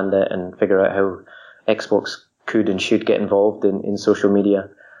understand it and figure out how Xbox could and should get involved in social media.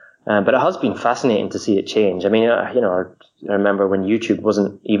 But it has been fascinating to see it change. I mean, I remember when YouTube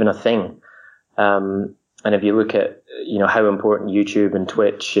wasn't even a thing. And if you look at, how important YouTube and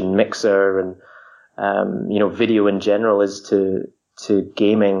Twitch and Mixer and, video in general is to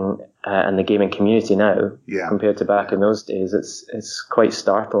gaming and the gaming community now, compared to back in those days, it's quite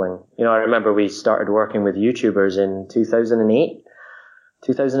startling. I remember we started working with YouTubers in 2008,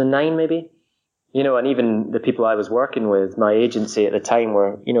 2009 maybe. And even the people I was working with, my agency at the time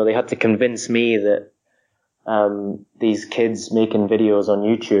were, they had to convince me that these kids making videos on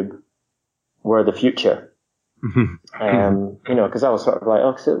YouTube were the future. Because I was sort of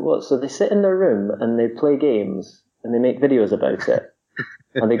like, so they sit in their room and they play games and they make videos about it.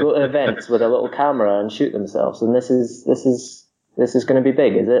 And they go to events with a little camera and shoot themselves. And this is going to be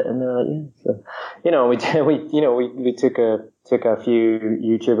big, is it? And they're like, yeah. So, we took a few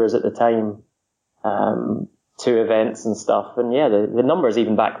YouTubers at the time, to events and stuff. And yeah, the numbers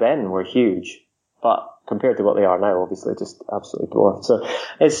even back then were huge, but compared to what they are now, obviously just absolutely dwarfed. So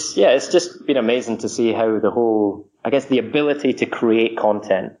it's just been amazing to see how the ability to create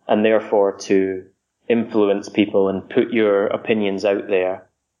content and therefore to influence people and put your opinions out there,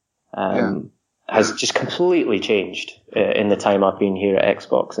 has just completely changed in the time I've been here at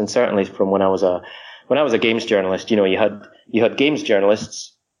Xbox. And certainly from when I was when I was a games journalist, you had games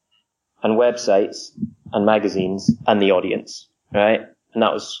journalists and websites and magazines and the audience, right? And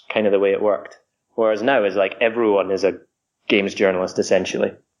that was kind of the way it worked. Whereas now is like everyone is a games journalist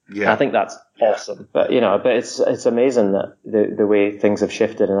essentially. Yeah. I think that's awesome. But it's amazing that the way things have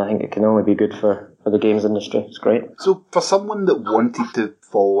shifted, and I think it can only be good for the games industry. It's great. So for someone that wanted to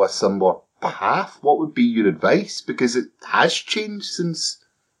follow a similar path, what would be your advice? Because it has changed since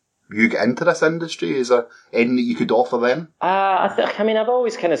you get into this industry. Is there anything that you could offer them? I've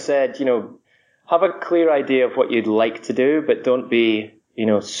always kind of said, have a clear idea of what you'd like to do, but don't be,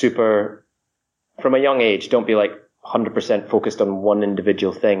 super, from a young age, don't be like 100% focused on one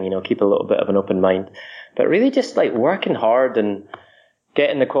individual thing, keep a little bit of an open mind, but really just like working hard and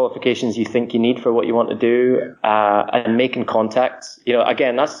getting the qualifications you think you need for what you want to do, and making contacts.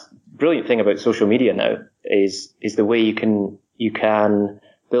 Again, that's the brilliant thing about social media now is the way you can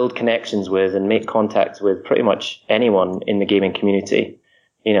build connections with and make contacts with pretty much anyone in the gaming community,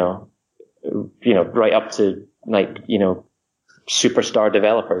 right up to superstar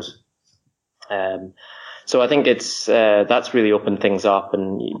developers. So I think it's that's really opened things up,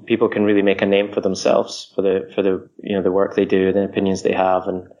 and people can really make a name for themselves for the the work they do, the opinions they have,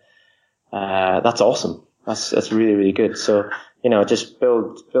 and that's awesome. That's really, really good. So just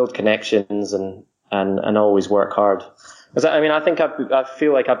build connections and always work hard. Because I think I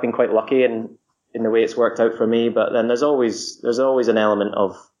feel like I've been quite lucky in the way it's worked out for me. But then there's always an element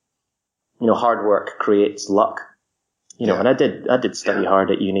of hard work creates luck. And I did study hard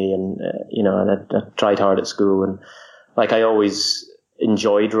at uni, and and I tried hard at school, and like I always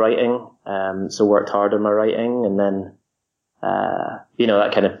enjoyed writing, so worked hard on my writing, and then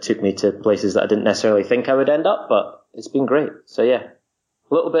that kind of took me to places that I didn't necessarily think I would end up, but it's been great. So yeah,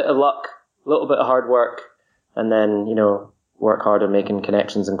 a little bit of luck, a little bit of hard work, and then work hard on making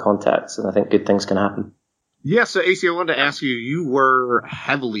connections and contacts, and I think good things can happen. Yeah, so Acey, I wanted to ask you, you were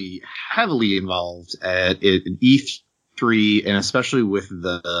heavily involved at E3, and especially with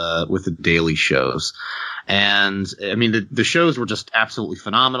the daily shows. And I mean, the shows were just absolutely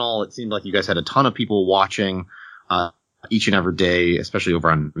phenomenal. It seemed like you guys had a ton of people watching each and every day, especially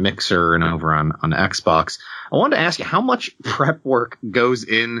over on Mixer and over on Xbox. I wanted to ask you, how much prep work goes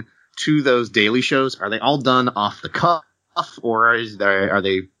in to those daily shows? Are they all done off the cuff, or are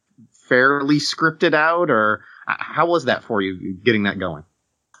they fairly scripted out, or how was that for you getting that going?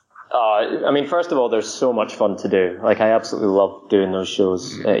 First of all, there's so much fun to do. Like, I absolutely love doing those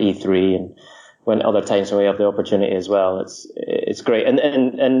shows at E3, and when other times when we have the opportunity as well, it's great.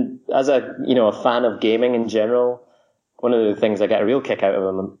 And as a fan of gaming in general, one of the things I get a real kick out of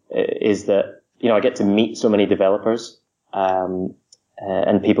them is that I get to meet so many developers and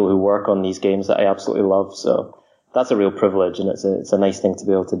people who work on these games that I absolutely love. So that's a real privilege, and it's a nice thing to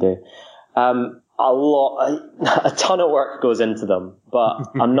be able to do. A ton of work goes into them, but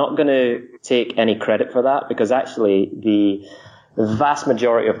I'm not going to take any credit for that, because actually the vast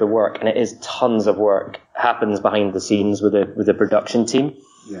majority of the work, and it is tons of work, happens behind the scenes with the production team.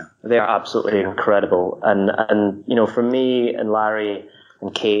 Yeah, they are absolutely incredible, and for me and Larry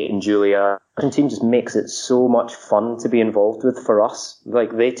and Kate and Julia, the team just makes it so much fun to be involved with for us.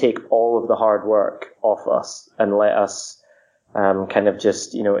 Like, they take all of the hard work off us and let us kind of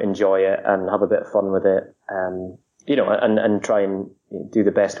just, enjoy it and have a bit of fun with it, and try and do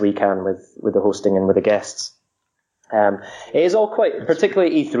the best we can with the hosting and with the guests. It is all quite,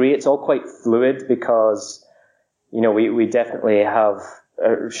 particularly E3, it's all quite fluid, because, we definitely have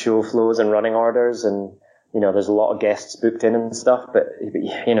show flows and running orders, and, there's a lot of guests booked in and stuff, but if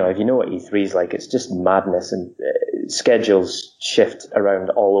you know what E3 is like, it's just madness, and schedules shift around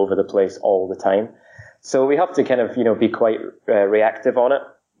all over the place all the time. So we have to kind of, be quite reactive on it.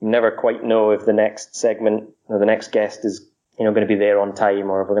 Never quite know if the next segment or the next guest is, going to be there on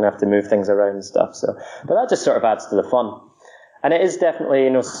time, or if we're going to have to move things around and stuff. So, but that just sort of adds to the fun. And it is definitely,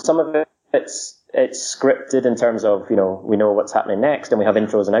 some of it, it's scripted in terms of, we know what's happening next, and we have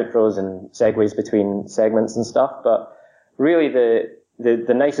intros and outros and segues between segments and stuff. But really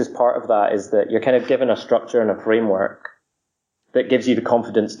the nicest part of that is that you're kind of given a structure and a framework that gives you the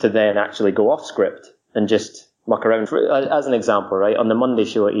confidence to then actually go off script and just muck around. As an example, right, on the Monday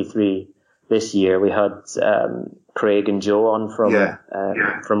show at E3 this year, we had Craig and Joe on from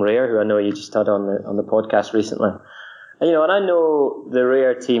Rare, who I know you just had on the podcast recently. And, and I know the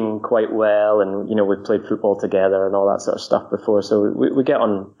Rare team quite well, and, we've played football together and all that sort of stuff before, so we get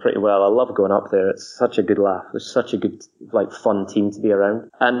on pretty well. I love going up there. It's such a good laugh. It's such a good, fun team to be around.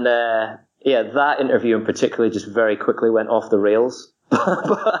 And, that interview in particular just very quickly went off the rails.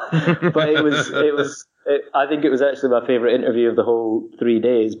 but I think it was actually my favorite interview of the whole 3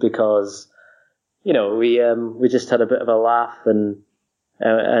 days, because, we just had a bit of a laugh, and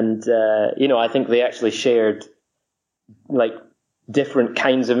I think they actually shared like different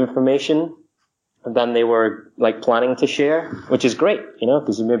kinds of information than they were like planning to share, which is great,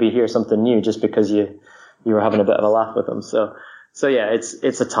 because you maybe hear something new just because you were having a bit of a laugh with them. So yeah,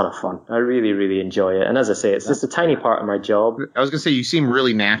 it's a ton of fun. I really, really enjoy it. And as I say, it's just a tiny part of my job. I was gonna say, you seem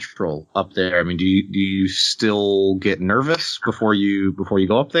really natural up there. I mean, do you still get nervous before you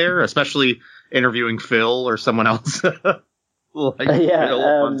go up there, especially interviewing Phil or someone else? Phil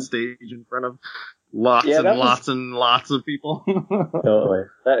on stage in front of lots and lots of people. Totally.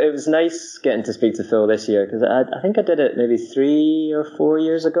 It was nice getting to speak to Phil this year, because I think I did it maybe 3 or 4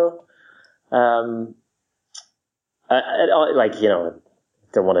 years ago. I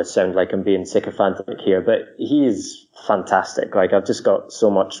don't want to sound like I'm being sycophantic here, but he is fantastic. Like, I've just got so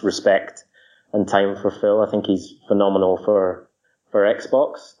much respect and time for Phil. I think he's phenomenal for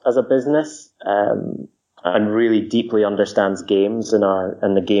Xbox as a business, and really deeply understands games and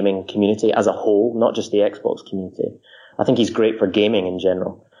the gaming community as a whole, not just the Xbox community. I think he's great for gaming in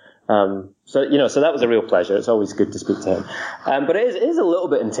general. So that was a real pleasure. It's always good to speak to him. But it is a little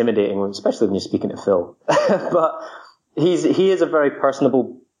bit intimidating, especially when you're speaking to Phil. But he is a very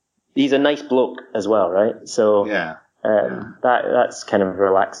personable, he's a nice bloke as well, right? So that's kind of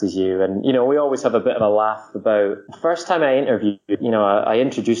relaxes you. And, we always have a bit of a laugh about the first time I interviewed, I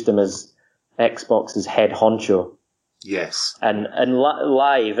introduced him as Xbox's head honcho. Yes. And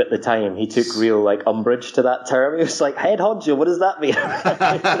live at the time, he took real umbrage to that term. He was like, head honcho, what does that mean?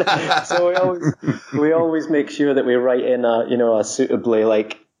 So we always make sure that we write in a suitably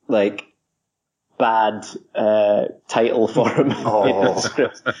bad title for him in the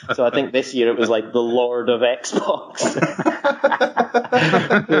script. So I think this year it was like the Lord of Xbox,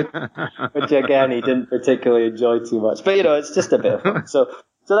 which again he didn't particularly enjoy too much. But it's just a bit of fun. So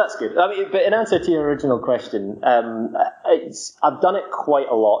that's good. I mean, but in answer to your original question, I've done it quite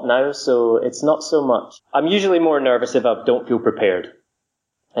a lot now, so it's not so much. I'm usually more nervous if I don't feel prepared.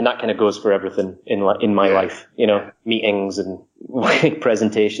 And that kind of goes for everything in my life, meetings and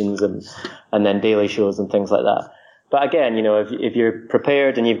presentations and then daily shows and things like that. But again, if you're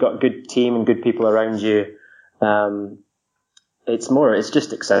prepared and you've got a good team and good people around you, it's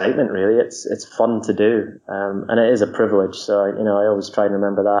just excitement, really. It's fun to do. And it is a privilege. So, I always try and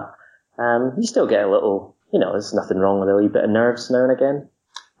remember that. You still get a little, there's nothing wrong with a wee bit of nerves now and again.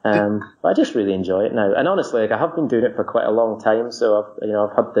 But I just really enjoy it now. And honestly, I have been doing it for quite a long time. So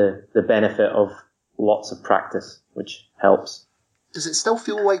I've had the benefit of lots of practice, which helps. Does it still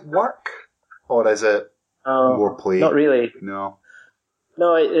feel like work? Or is it more play? Not really. No.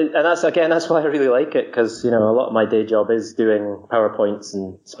 No, and that's why I really like it, because, a lot of my day job is doing PowerPoints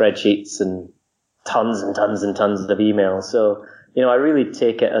and spreadsheets and tons and tons and tons of emails. So, I really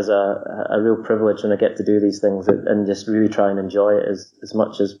take it as a real privilege when I get to do these things and just really try and enjoy it as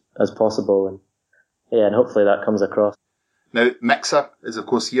much as possible. And hopefully that comes across. Now, Mixer is, of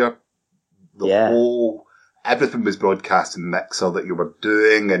course, here. Everything was broadcast in Mixer that you were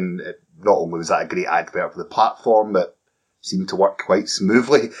doing, and not only was that a great advert for the platform, but seemed to work quite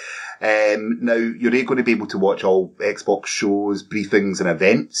smoothly. Now, you're going to be able to watch all Xbox shows, briefings and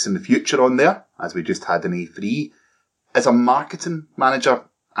events in the future on there, as we just had in E3. As a marketing manager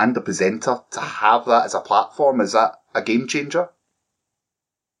and a presenter, to have that as a platform, is that a game changer?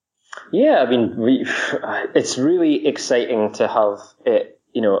 Yeah, I mean, it's really exciting to have it,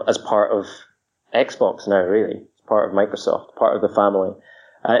 as part of Xbox now, really. It's part of Microsoft, part of the family.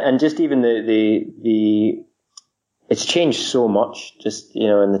 And just even it's changed so much just,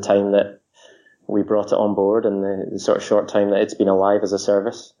 in the time that we brought it on board and the sort of short time that it's been alive as a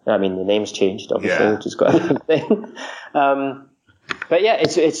service. I mean, the name's changed, obviously, which is quite a big thing. But yeah,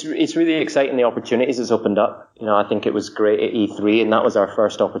 it's really exciting, the opportunities it's opened up. I think it was great at E3, and that was our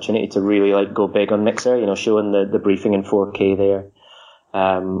first opportunity to really go big on Mixer, showing the briefing in 4K there.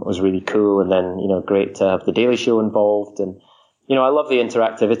 Was really cool. And then, great to have the Daily Show involved. And, I love the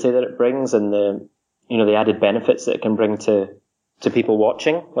interactivity that it brings and the added benefits that it can bring to people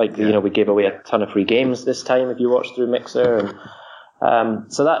watching. We gave away a ton of free games this time if you watch through Mixer.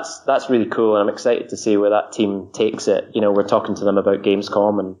 And so that's really cool. And I'm excited to see where that team takes it. We're talking to them about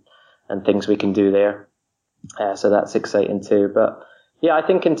Gamescom and things we can do there. So that's exciting too. But yeah, I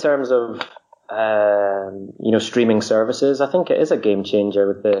think in terms of, streaming services, I think it is a game changer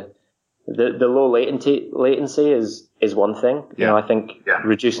with the low latency is one thing. I think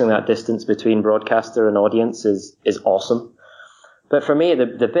reducing that distance between broadcaster and audience is awesome. But for me,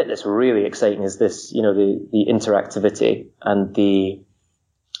 the bit that's really exciting is this, the interactivity and the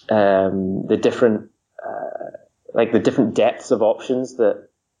different, the different depths of options that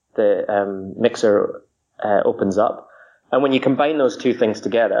the Mixer opens up. And when you combine those two things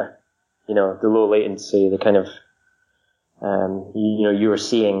together, the low latency, the kind of, you are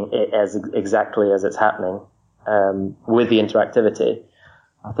seeing it as exactly as it's happening, with the interactivity,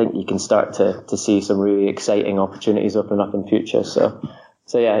 I think you can start to see some really exciting opportunities open up in future. So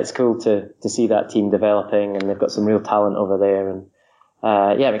yeah, it's cool to see that team developing, and they've got some real talent over there. And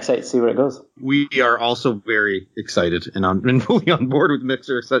I'm excited to see where it goes. We are also very excited and fully on board with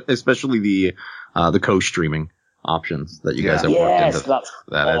Mixer, especially the co-streaming options that you guys have worked into. That's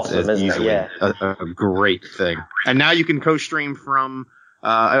awesome, it's easily a great thing. And now you can co-stream from.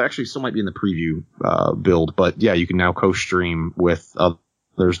 Actually, still might be in the preview build, but yeah, you can now co-stream with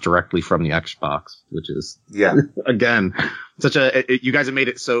others directly from the Xbox, which is again you guys have made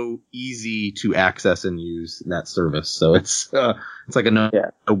it so easy to access and use that service. So it's like a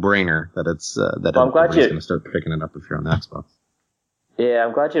no-brainer that everybody's going to start picking it up if you're on the Xbox. Yeah,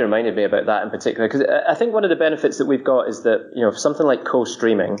 I'm glad you reminded me about that in particular, because I think one of the benefits that we've got is that, for something like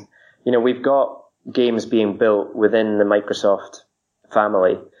co-streaming, we've got games being built within the Microsoft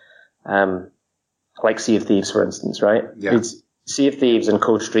family, like Sea of Thieves, for instance, right? Yeah. Sea of Thieves and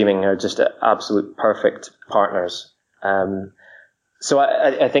co-streaming are just absolute perfect partners. So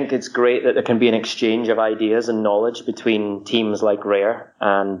I think it's great that there can be an exchange of ideas and knowledge between teams like Rare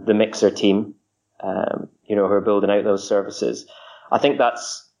and the Mixer team, who are building out those services. I think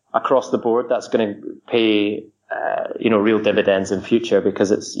that's across the board. That's going to pay, real dividends in future,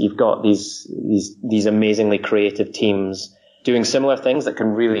 because you've got these amazingly creative teams doing similar things that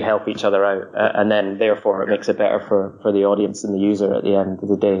can really help each other out, and then therefore it makes it better for the audience and the user at the end of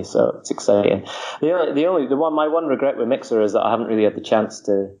the day. So it's exciting. My one regret with Mixer is that I haven't really had the chance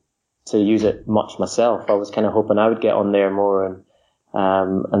to use it much myself. I was kind of hoping I would get on there more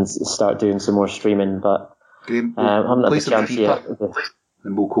and start doing some more streaming, but Graeme, I haven't had the chance yet.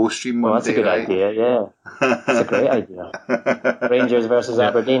 And we'll co-stream one that's day, a good idea, yeah. That's a great idea. Rangers versus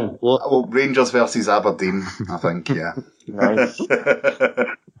Aberdeen. Well, Rangers versus Aberdeen, I think, yeah. Nice.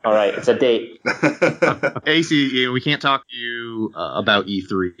 All right, it's a date. AC, we can't talk to you about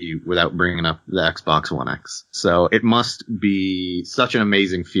E3 without bringing up the Xbox One X. So it must be such an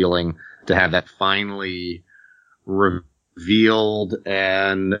amazing feeling to have that finally revealed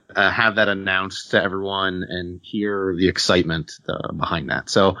and have that announced to everyone and hear the excitement behind that.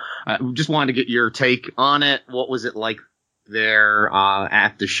 So I just wanted to get your take on it. What was it like there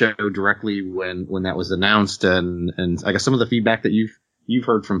at the show directly when that was announced, and I guess some of the feedback that you've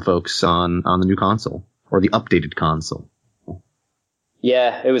heard from folks on the new console or the updated console?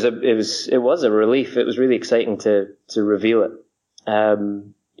 Yeah, it was a relief. It was really exciting to reveal it.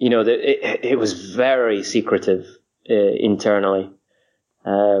 It was very secretive internally.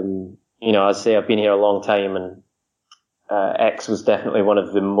 I'd say I've been here a long time, and X was definitely one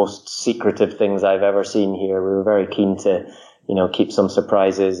of the most secretive things I've ever seen here. We were very keen to, keep some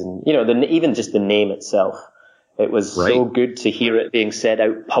surprises, and even just the name itself. It was so good to hear it being said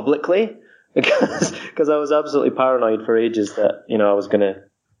out publicly, because I was absolutely paranoid for ages that I was going to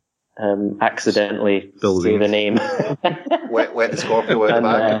accidentally say the name. wet the Scorpio out the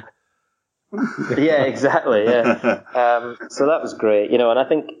back. Yeah, exactly. Yeah. So that was great, and I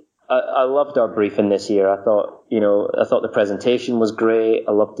think I loved our briefing this year. I thought the presentation was great.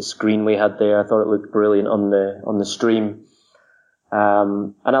 I loved the screen we had there. I thought it looked brilliant on the stream.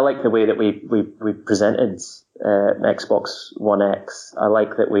 And I like the way that we presented Xbox One X. I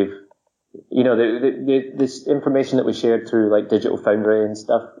like that we've, this information that we shared through like Digital Foundry and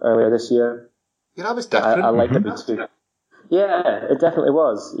stuff earlier this year. Yeah, that was different. I like that we took. Yeah, it definitely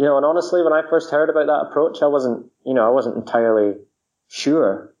was. And honestly, when I first heard about that approach, I wasn't entirely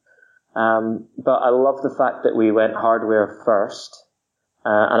sure. But I love the fact that we went hardware first.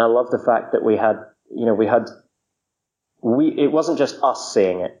 And I love the fact that we had, it wasn't just us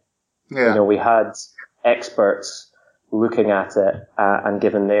saying it. Yeah. We had experts looking at it, and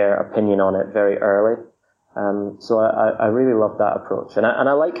giving their opinion on it very early. So I really love that approach. And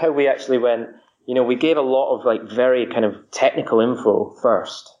I like how we actually went, we gave a lot of like very kind of technical info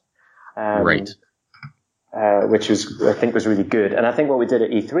first. Right. Which I think was really good. And I think what we did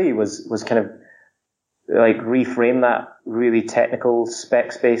at E3 was kind of like reframe that really technical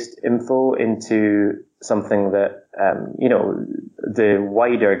specs-based info into something that, the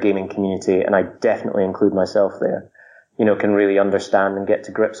wider gaming community, and I definitely include myself there, can really understand and get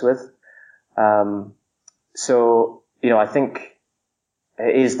to grips with. So, I think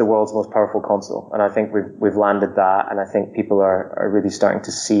it is the world's most powerful console, and I think we've landed that, and I think people are really starting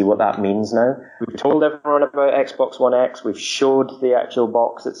to see what that means now. We've told everyone about Xbox One X. We've showed the actual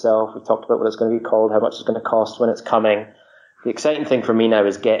box itself. We've talked about what it's going to be called, how much it's going to cost when it's coming. the exciting thing for me now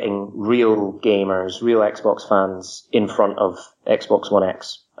is getting real gamers, real Xbox fans in front of Xbox One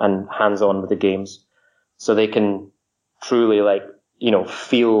X and hands-on with the games, so they can truly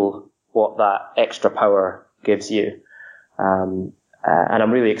feel what that extra power gives you. And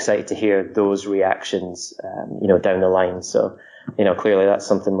I'm really excited to hear those reactions, down the line. So, clearly that's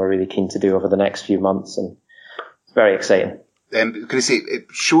something we're really keen to do over the next few months, and it's very exciting. Can I say, it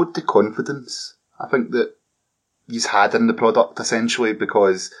showed the confidence, I think, that you've had in the product, essentially,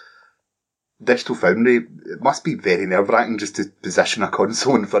 because Digital Foundry, it must be very nerve-wracking just to position a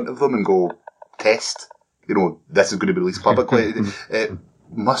console in front of them and go, test, this is going to be released publicly. It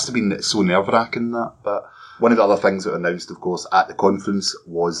must have been so nerve-wracking, that. But one of the other things that were announced, of course, at the conference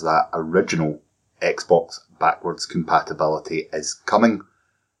was that original Xbox backwards compatibility is coming.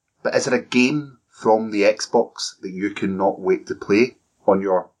 But is there a game from the Xbox that you cannot wait to play on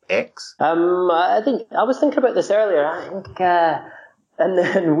your X? I think I was thinking about this earlier. I think, and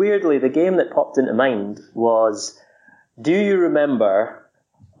then weirdly, the game that popped into mind was, do you remember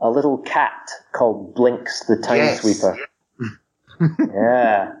a little cat called Blinks the Time Sweeper?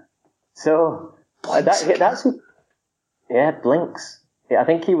 Yeah. So that's who. Yeah, Blinks. Yeah, I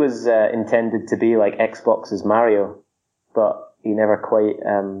think he was intended to be like Xbox's Mario, but he never quite,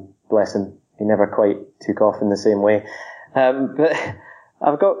 bless him, he never quite took off in the same way. But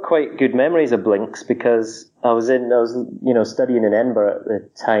I've got quite good memories of Blinks because I was studying in Edinburgh at the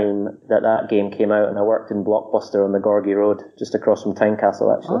time that game came out, and I worked in Blockbuster on the Gorgie Road, just across from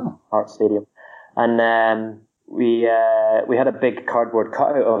Tynecastle, actually, Art Stadium. And we had a big cardboard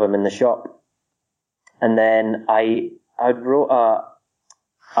cutout of him in the shop. And then I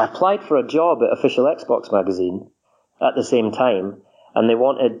applied for a job at Official Xbox magazine at the same time, and they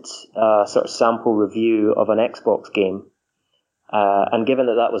wanted a sort of sample review of an Xbox game. And given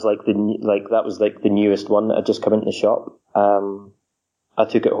that was the newest one that had just come into the shop, I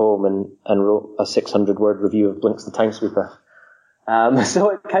took it home and wrote a 600-word review of Blinks the Time Sweeper. So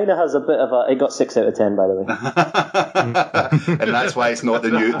it kind of has a bit of it got 6 out of 10, by the way. And that's why it's not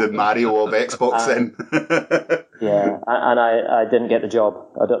the Mario of Xbox then. Yeah, and I didn't get the job.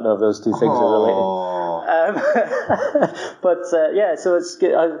 I don't know if those two things are related. But so it's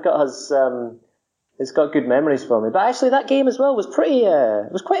good. It's got good memories for me. But actually, that game as well was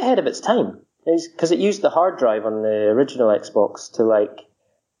was quite ahead of its time. Because it used the hard drive on the original Xbox to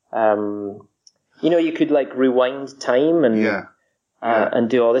you could rewind time and and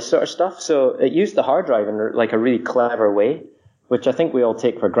do all this sort of stuff. So it used the hard drive in a really clever way, which I think we all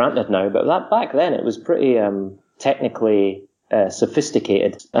take for granted now. But back then it was pretty technically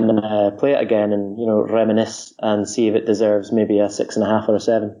sophisticated. And then play it again and reminisce and see if it deserves maybe a 6.5 or a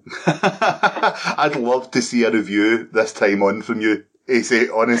 7. I'd love to see a review this time on from you, Acey.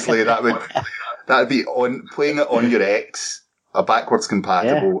 Honestly, that'd be on playing it on your X, a backwards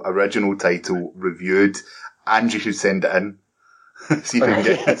compatible original title reviewed, and you should send it in. See if we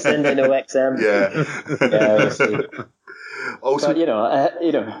can get send in OXM. Yeah. We'll see. Also,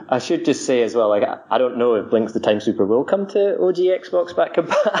 but, I should just say as well, I don't know if Blinks the Time Sweeper will come to OG Xbox back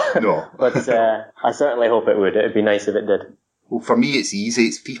compat. No. But I certainly hope it would. It'd be nice if it did. Well, for me, it's easy.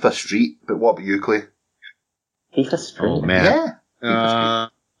 It's FIFA Street. But what about you, Clay? FIFA Street? Oh, man. Yeah.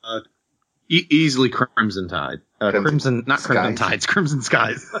 Easily Crimson Tide. Crimson Tides, Crimson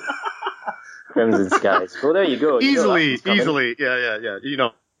Skies. Crimson Skies. Well, there you go. Easily. Yeah.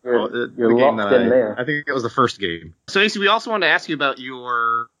 You're locked in there. I think it was the first game. So, Acey, we also wanted to ask you about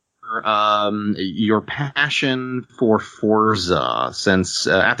your passion for Forza. Since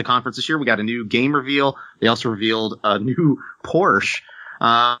at the conference this year, we got a new game reveal. They also revealed a new Porsche.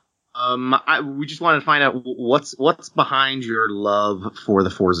 We just wanted to find out what's behind your love for the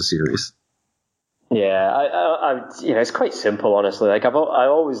Forza series. Yeah, I it's quite simple, honestly. I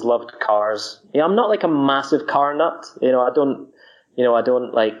always loved cars. I'm not a massive car nut. I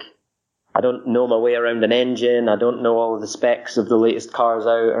don't know my way around an engine. I don't know all of the specs of the latest cars out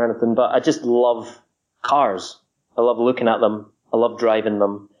or anything, but I just love cars. I love looking at them. I love driving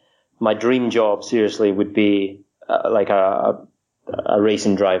them. My dream job, seriously, would be a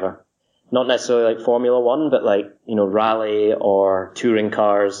racing driver. Not necessarily like Formula One, but rally or touring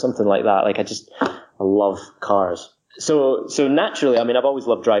cars, something like that. I love cars. So naturally, I've always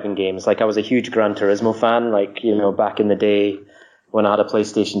loved driving games. I was a huge Gran Turismo fan, back in the day when I had a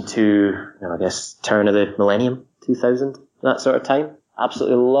PlayStation 2, I guess turn of the millennium, 2000, that sort of time.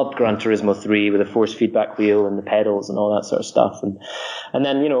 Absolutely loved Gran Turismo 3 with a force feedback wheel and the pedals and all that sort of stuff. And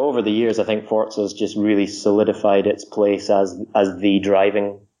then, over the years, I think Forza's just really solidified its place as the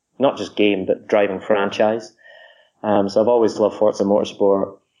driving, not just game, but driving franchise. So I've always loved Forza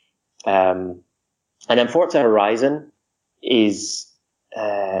Motorsport. And then Forza Horizon, is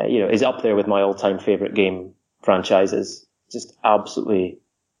is up there with my all-time favorite game franchises. Just absolutely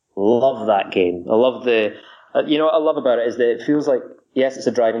love that game. I love what I love about it is that it feels like, yes, it's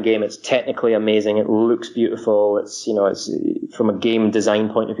a driving game. It's technically amazing. It looks beautiful. It's from a game design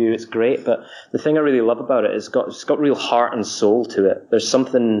point of view, it's great. But the thing I really love about it is it's got real heart and soul to it. There's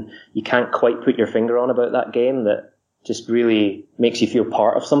something you can't quite put your finger on about that game that just really makes you feel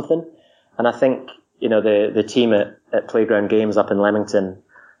part of something. And I think, the team at Playground Games up in Leamington,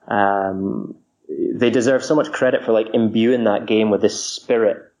 they deserve so much credit for imbuing that game with this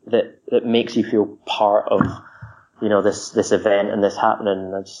spirit that makes you feel part of, this event and this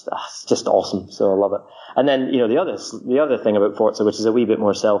happening. It's just awesome. So I love it. And then, the other thing about Forza, which is a wee bit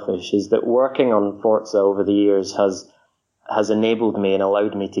more selfish, is that working on Forza over the years has enabled me and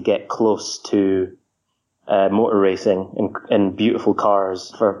allowed me to get close to motor racing in beautiful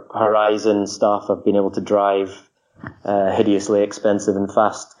cars. For Horizon stuff, I've been able to drive hideously expensive and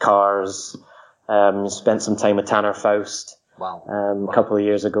fast cars. Spent some time with Tanner Faust. Wow. A couple of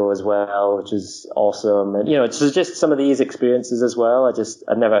years ago as well, which is awesome. And it's just some of these experiences as well.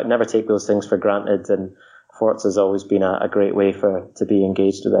 I never take those things for granted, and Forza's always been a great way to be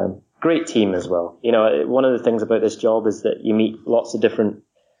engaged with them. Great team as well. One of the things about this job is that you meet lots of different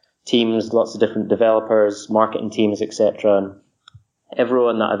teams, lots of different developers, marketing teams, etc. And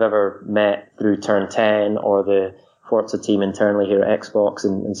everyone that I've ever met through Turn 10 or the Forza team internally here at Xbox,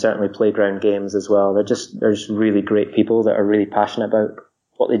 and certainly Playground Games as well. They're just really great people that are really passionate about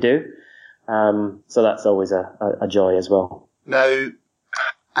what they do. So that's always a joy as well. Now,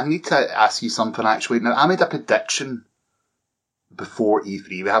 I need to ask you something actually. Now, I made a prediction before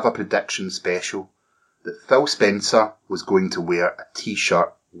E3. We have a prediction special that Phil Spencer was going to wear a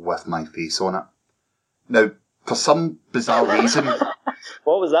t-shirt with my face on it. Now, for some bizarre reason...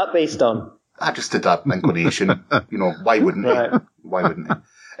 What was that based on? I just did that inclination. Why wouldn't he? Why wouldn't he?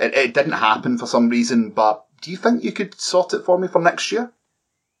 It didn't happen for some reason, but do you think you could sort it for me for next year?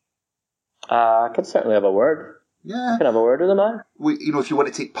 I could certainly have a word. Yeah. I can have a word with the man. If you want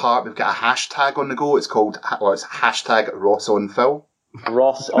to take part, we've got a hashtag on the go. It's called, it's hashtag Ross on Phil.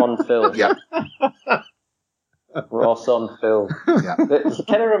 Ross on Phil. Yeah. Ross on Phil. Yeah. It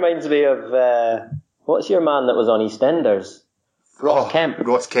kind of reminds me of, what's your man that was on EastEnders? Ross Kemp.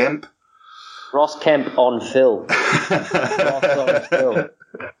 Ross Kemp. Ross Kemp on Phil. Ross on Phil.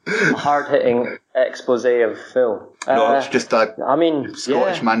 Hard-hitting expose of Phil. No, it's just a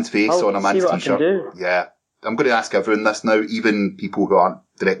Scottish man's face on a man's t-shirt. Yeah. I'm going to ask everyone this now, even people who aren't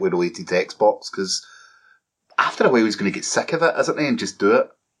directly related to Xbox, because after a while he's going to get sick of it, isn't he, and just do it.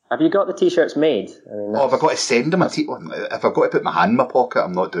 Have you got the t-shirts made? Have I got to send him a t-shirt? If I've got to put my hand in my pocket,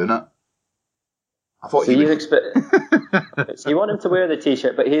 I'm not doing it. I thought so you want him to wear the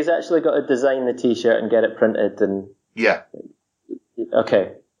t-shirt, but he's actually got to design the t-shirt and get it printed and... Yeah.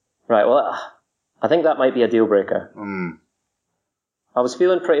 Okay. Right, well, I think that might be a deal breaker. I was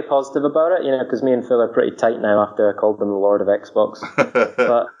feeling pretty positive about it, because me and Phil are pretty tight now after I called him the Lord of Xbox.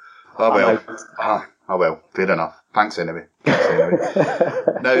 But well, fair enough. Thanks anyway.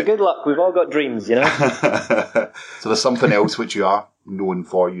 Now, good luck. We've all got dreams, So there's something else which you are known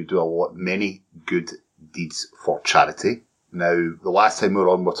for. You do many good deeds for charity. Now, the last time we were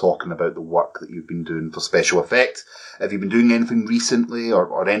on, we were talking about the work that you've been doing for Special Effect. Have you been doing anything recently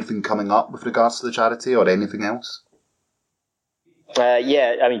or anything coming up with regards to the charity or anything else?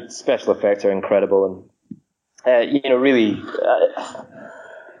 Yeah, I mean, Special Effects are incredible, and really,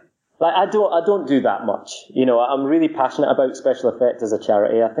 I don't do that much. I'm really passionate about Special Effects as a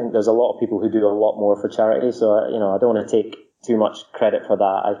charity. I think there's a lot of people who do a lot more for charity, so I don't want to take too much credit for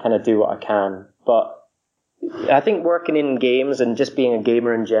that. I kind of do what I can, but I think working in games and just being a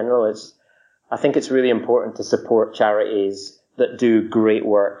gamer in general I think it's really important to support charities that do great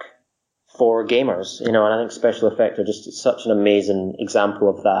work for gamers, and I think Special Effects are just such an amazing example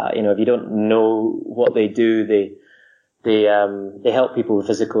of that. If you don't know what they do, they help people with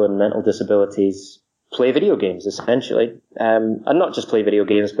physical and mental disabilities play video games, essentially. And not just play video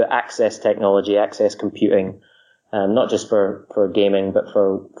games, but access technology, access computing, not just for gaming, but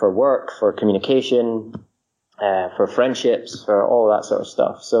for work, for communication, for friendships, for all that sort of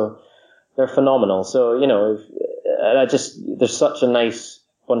stuff. So they're phenomenal. So, there's such a nice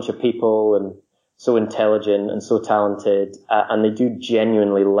bunch of people and so intelligent and so talented, and they do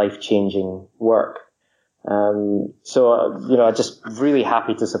genuinely life-changing work. I'm just really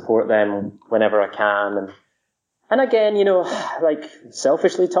happy to support them whenever I can. And again,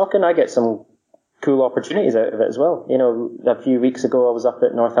 selfishly talking, I get some cool opportunities out of it as well. A few weeks ago, I was up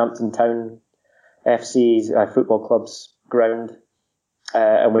at Northampton Town FC's football club's ground,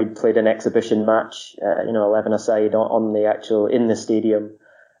 and we played an exhibition match, 11-a-side in the stadium,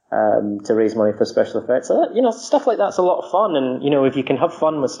 to raise money for special effects. So that, stuff like that's a lot of fun. And, if you can have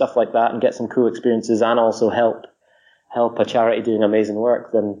fun with stuff like that and get some cool experiences and also help a charity doing amazing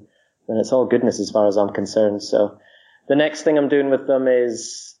work, then it's all goodness as far as I'm concerned. So the next thing I'm doing with them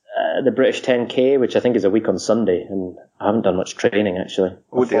is the British 10K, which I think is a week on Sunday, and I haven't done much training actually.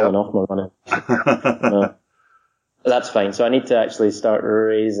 I've fallen off my running. No. That's fine. So I need to actually start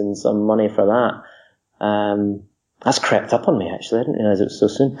raising some money for that. That's crept up on me actually. I didn't realize it was so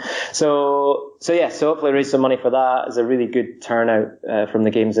soon. So hopefully raise some money for that. It's a really good turnout from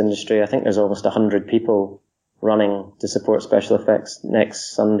the games industry. I think there's almost 100 people running to support special effects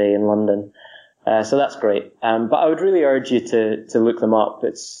next Sunday in London. So that's great. But I would really urge you to look them up.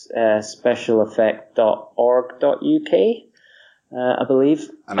 It's specialeffect.org.uk. I believe.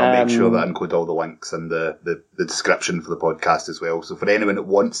 And I'll make sure that I include all the links in the description for the podcast as well. So for anyone that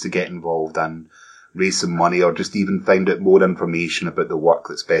wants to get involved and raise some money or just even find out more information about the work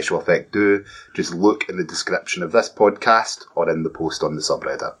that Special Effect do, just look in the description of this podcast or in the post on the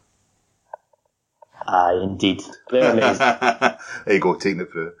subreddit. Indeed. They're amazing. There you go, taking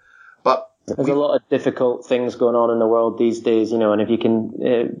it through. But there's a lot of difficult things going on in the world these days, and if you can,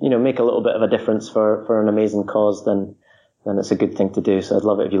 make a little bit of a difference for an amazing cause, then it's a good thing to do. So I'd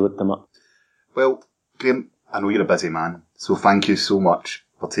love it if you looked them up. Well, Graeme, I know you're a busy man, so thank you so much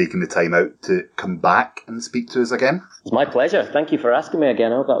for taking the time out to come back and speak to us again. It's my pleasure. Thank you for asking me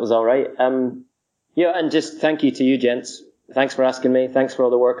again. I hope that was all right. And just thank you to you, gents. Thanks for asking me. Thanks for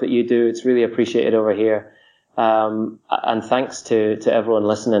all the work that you do. It's really appreciated over here. And thanks to everyone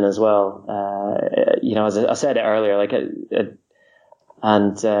listening as well. As I said it earlier,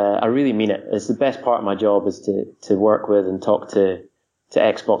 I really mean it. It's the best part of my job is to work with and talk to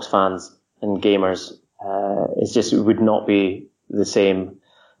Xbox fans and gamers. It would not be the same.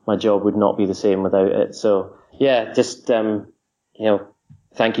 My job would not be the same without it. So just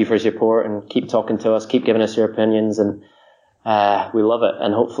thank you for your support and keep talking to us, keep giving us your opinions, and we love it.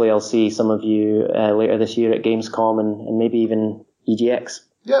 And hopefully I'll see some of you later this year at Gamescom and maybe even EGX.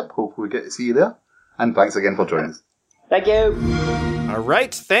 Yep, hopefully we get to see you there. And thanks again for joining us. Thank you. All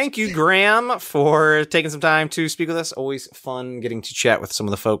right. Thank you, Graeme, for taking some time to speak with us. Always fun getting to chat with some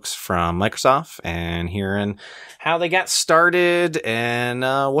of the folks from Microsoft and hearing how they got started and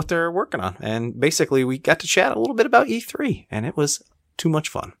what they're working on. And basically, we got to chat a little bit about E3, and it was too much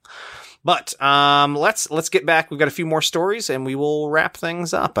fun. But let's get back. We've got a few more stories, and we will wrap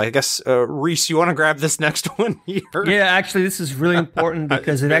things up. I guess, Reese, you want to grab this next one here? Yeah, actually, this is really important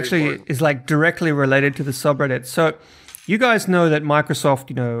because it actually is directly related to the subreddit. So you guys know that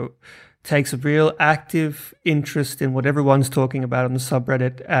Microsoft, takes a real active interest in what everyone's talking about on the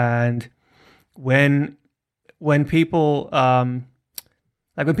subreddit, and when people when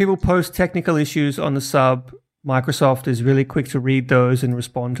people post technical issues on the sub, Microsoft is really quick to read those and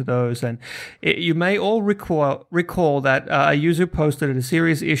respond to those. And you may all recall that a user posted a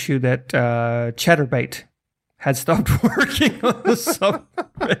serious issue that Chatterbait had stopped working on the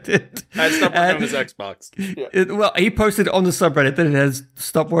subreddit. Had stopped working on his Xbox. Yeah. He posted on the subreddit that it has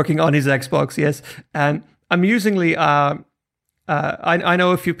stopped working on his Xbox, yes. And amusingly, I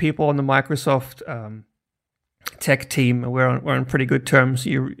know a few people on the Microsoft tech team. We're on pretty good terms.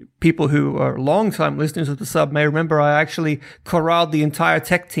 People who are long-time listeners of the sub may remember I actually corralled the entire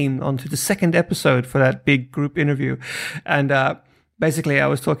tech team onto the second episode for that big group interview. And basically, I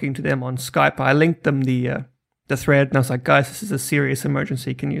was talking to them on Skype. I linked them the thread, and I was like, guys, this is a serious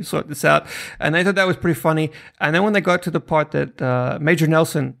emergency. Can you sort this out? And they thought that was pretty funny. And then when they got to the part that Major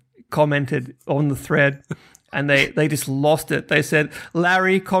Nelson commented on the thread, and they just lost it. They said,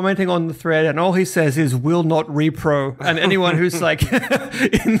 Larry commenting on the thread, and all he says is, will not repro. And anyone who's like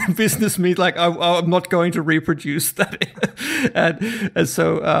in the business meet, I'm not going to reproduce that. and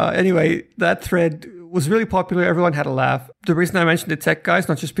so anyway, that thread was really popular. Everyone had a laugh. The reason I mentioned the tech guys,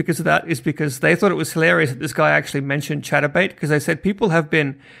 not just because of that, is because they thought it was hilarious that this guy actually mentioned Chatterbait, because they said people have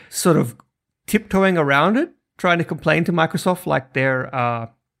been sort of tiptoeing around it, trying to complain to Microsoft like they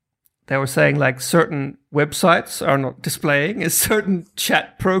were saying certain websites are not displaying, as certain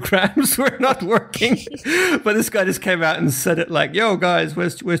chat programs were not working. But this guy just came out and said it yo, guys,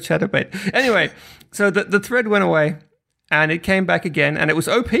 where's Chatterbait? Anyway, so the thread went away and it came back again, and it was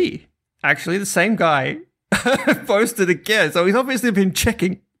OP. Actually, the same guy posted again. So he's obviously been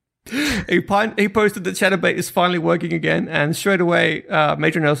checking. He posted that Chatterbait is finally working again, and straight away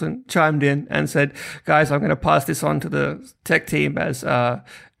Major Nelson chimed in and said, guys, I'm going to pass this on to the tech team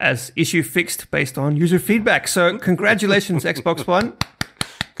as issue fixed based on user feedback. So congratulations, Xbox One.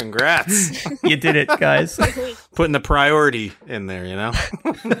 Congrats. You did it, guys. Putting the priority in there,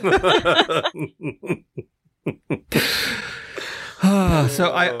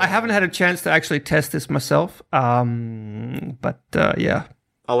 So I haven't had a chance to actually test this myself. But yeah.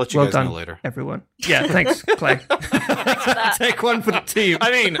 I'll let you well guys done, know later. Everyone. Yeah, thanks, Clay. Take one for the team.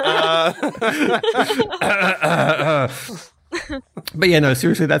 I mean, but yeah, no,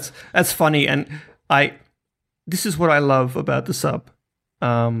 seriously, that's funny, and this is what I love about the sub,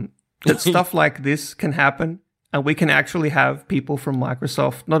 that stuff like this can happen, and we can actually have people from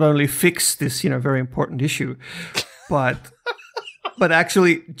Microsoft not only fix this, very important issue, but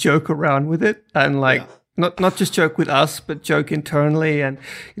actually joke around with it, and not just joke with us, but joke internally, and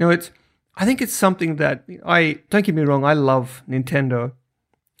I think it's something that don't get me wrong, I love Nintendo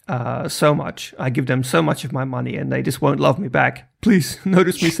so much. I give them so much of my money, and they just won't love me back. Please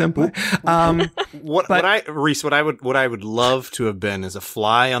notice me, senpai. What I would love to have been is a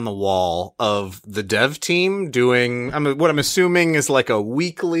fly on the wall of the dev team doing what I'm assuming is like a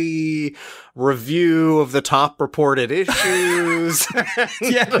weekly review of the top reported issues.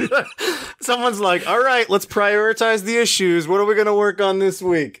 Yeah. Someone's like, all right, let's prioritize the issues. What are we going to work on this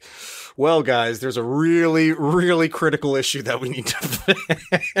week? Well, guys, there's a really, really critical issue that we need to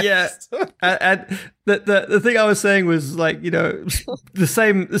fix. Yeah, and the thing I was saying was the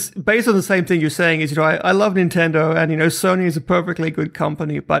same, based on the same thing you're saying is, I love Nintendo, and Sony is a perfectly good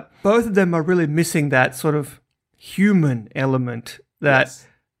company, but both of them are really missing that sort of human element that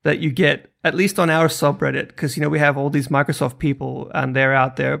you get, at least on our subreddit, because we have all these Microsoft people, and they're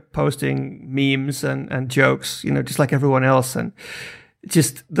out there posting memes and jokes, just like everyone else, and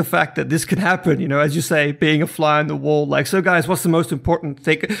just the fact that this could happen, as you say, being a fly on the wall. Like, so guys, what's the most important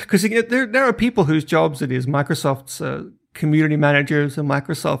thing? Because there are people whose jobs it is Microsoft's community managers and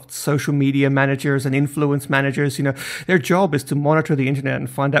Microsoft's social media managers and influence managers. Their job is to monitor the internet and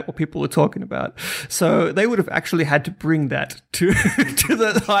find out what people are talking about. So they would have actually had to bring that to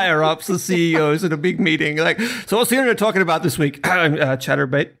the higher ups, the CEOs, in a big meeting. Like, so what's the internet talking about this week?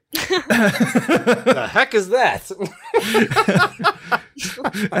 Chatterbait. The heck is that?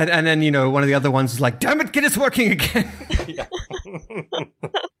 and then one of the other ones is like, damn it, get it working again. Yeah.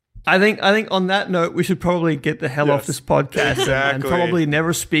 I think on that note, we should probably get the hell off this podcast and probably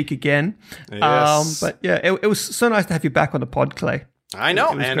never speak again. Yes. But yeah, it was so nice to have you back on the pod, Clay. I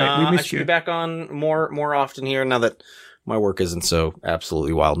know, and I should be back on more often here now that my work isn't so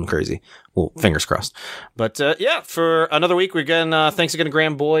absolutely wild and crazy. Well, fingers crossed. But yeah, for another week, thanks again to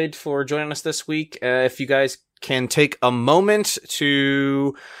Graeme Boyd for joining us this week. If you guys can take a moment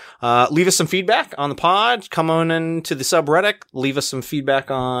to leave us some feedback on the pod, come on into the subreddit, leave us some feedback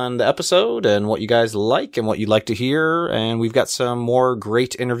on the episode and what you guys like and what you'd like to hear. And we've got some more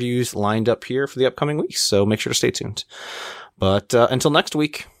great interviews lined up here for the upcoming weeks, so make sure to stay tuned. But until next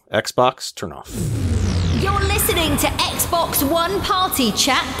week, Xbox, turn off. You're listening to Xbox One Party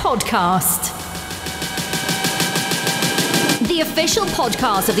Chat Podcast, the official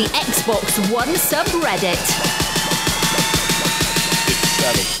podcast of the Xbox One subreddit.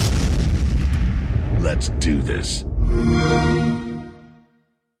 Let's do this.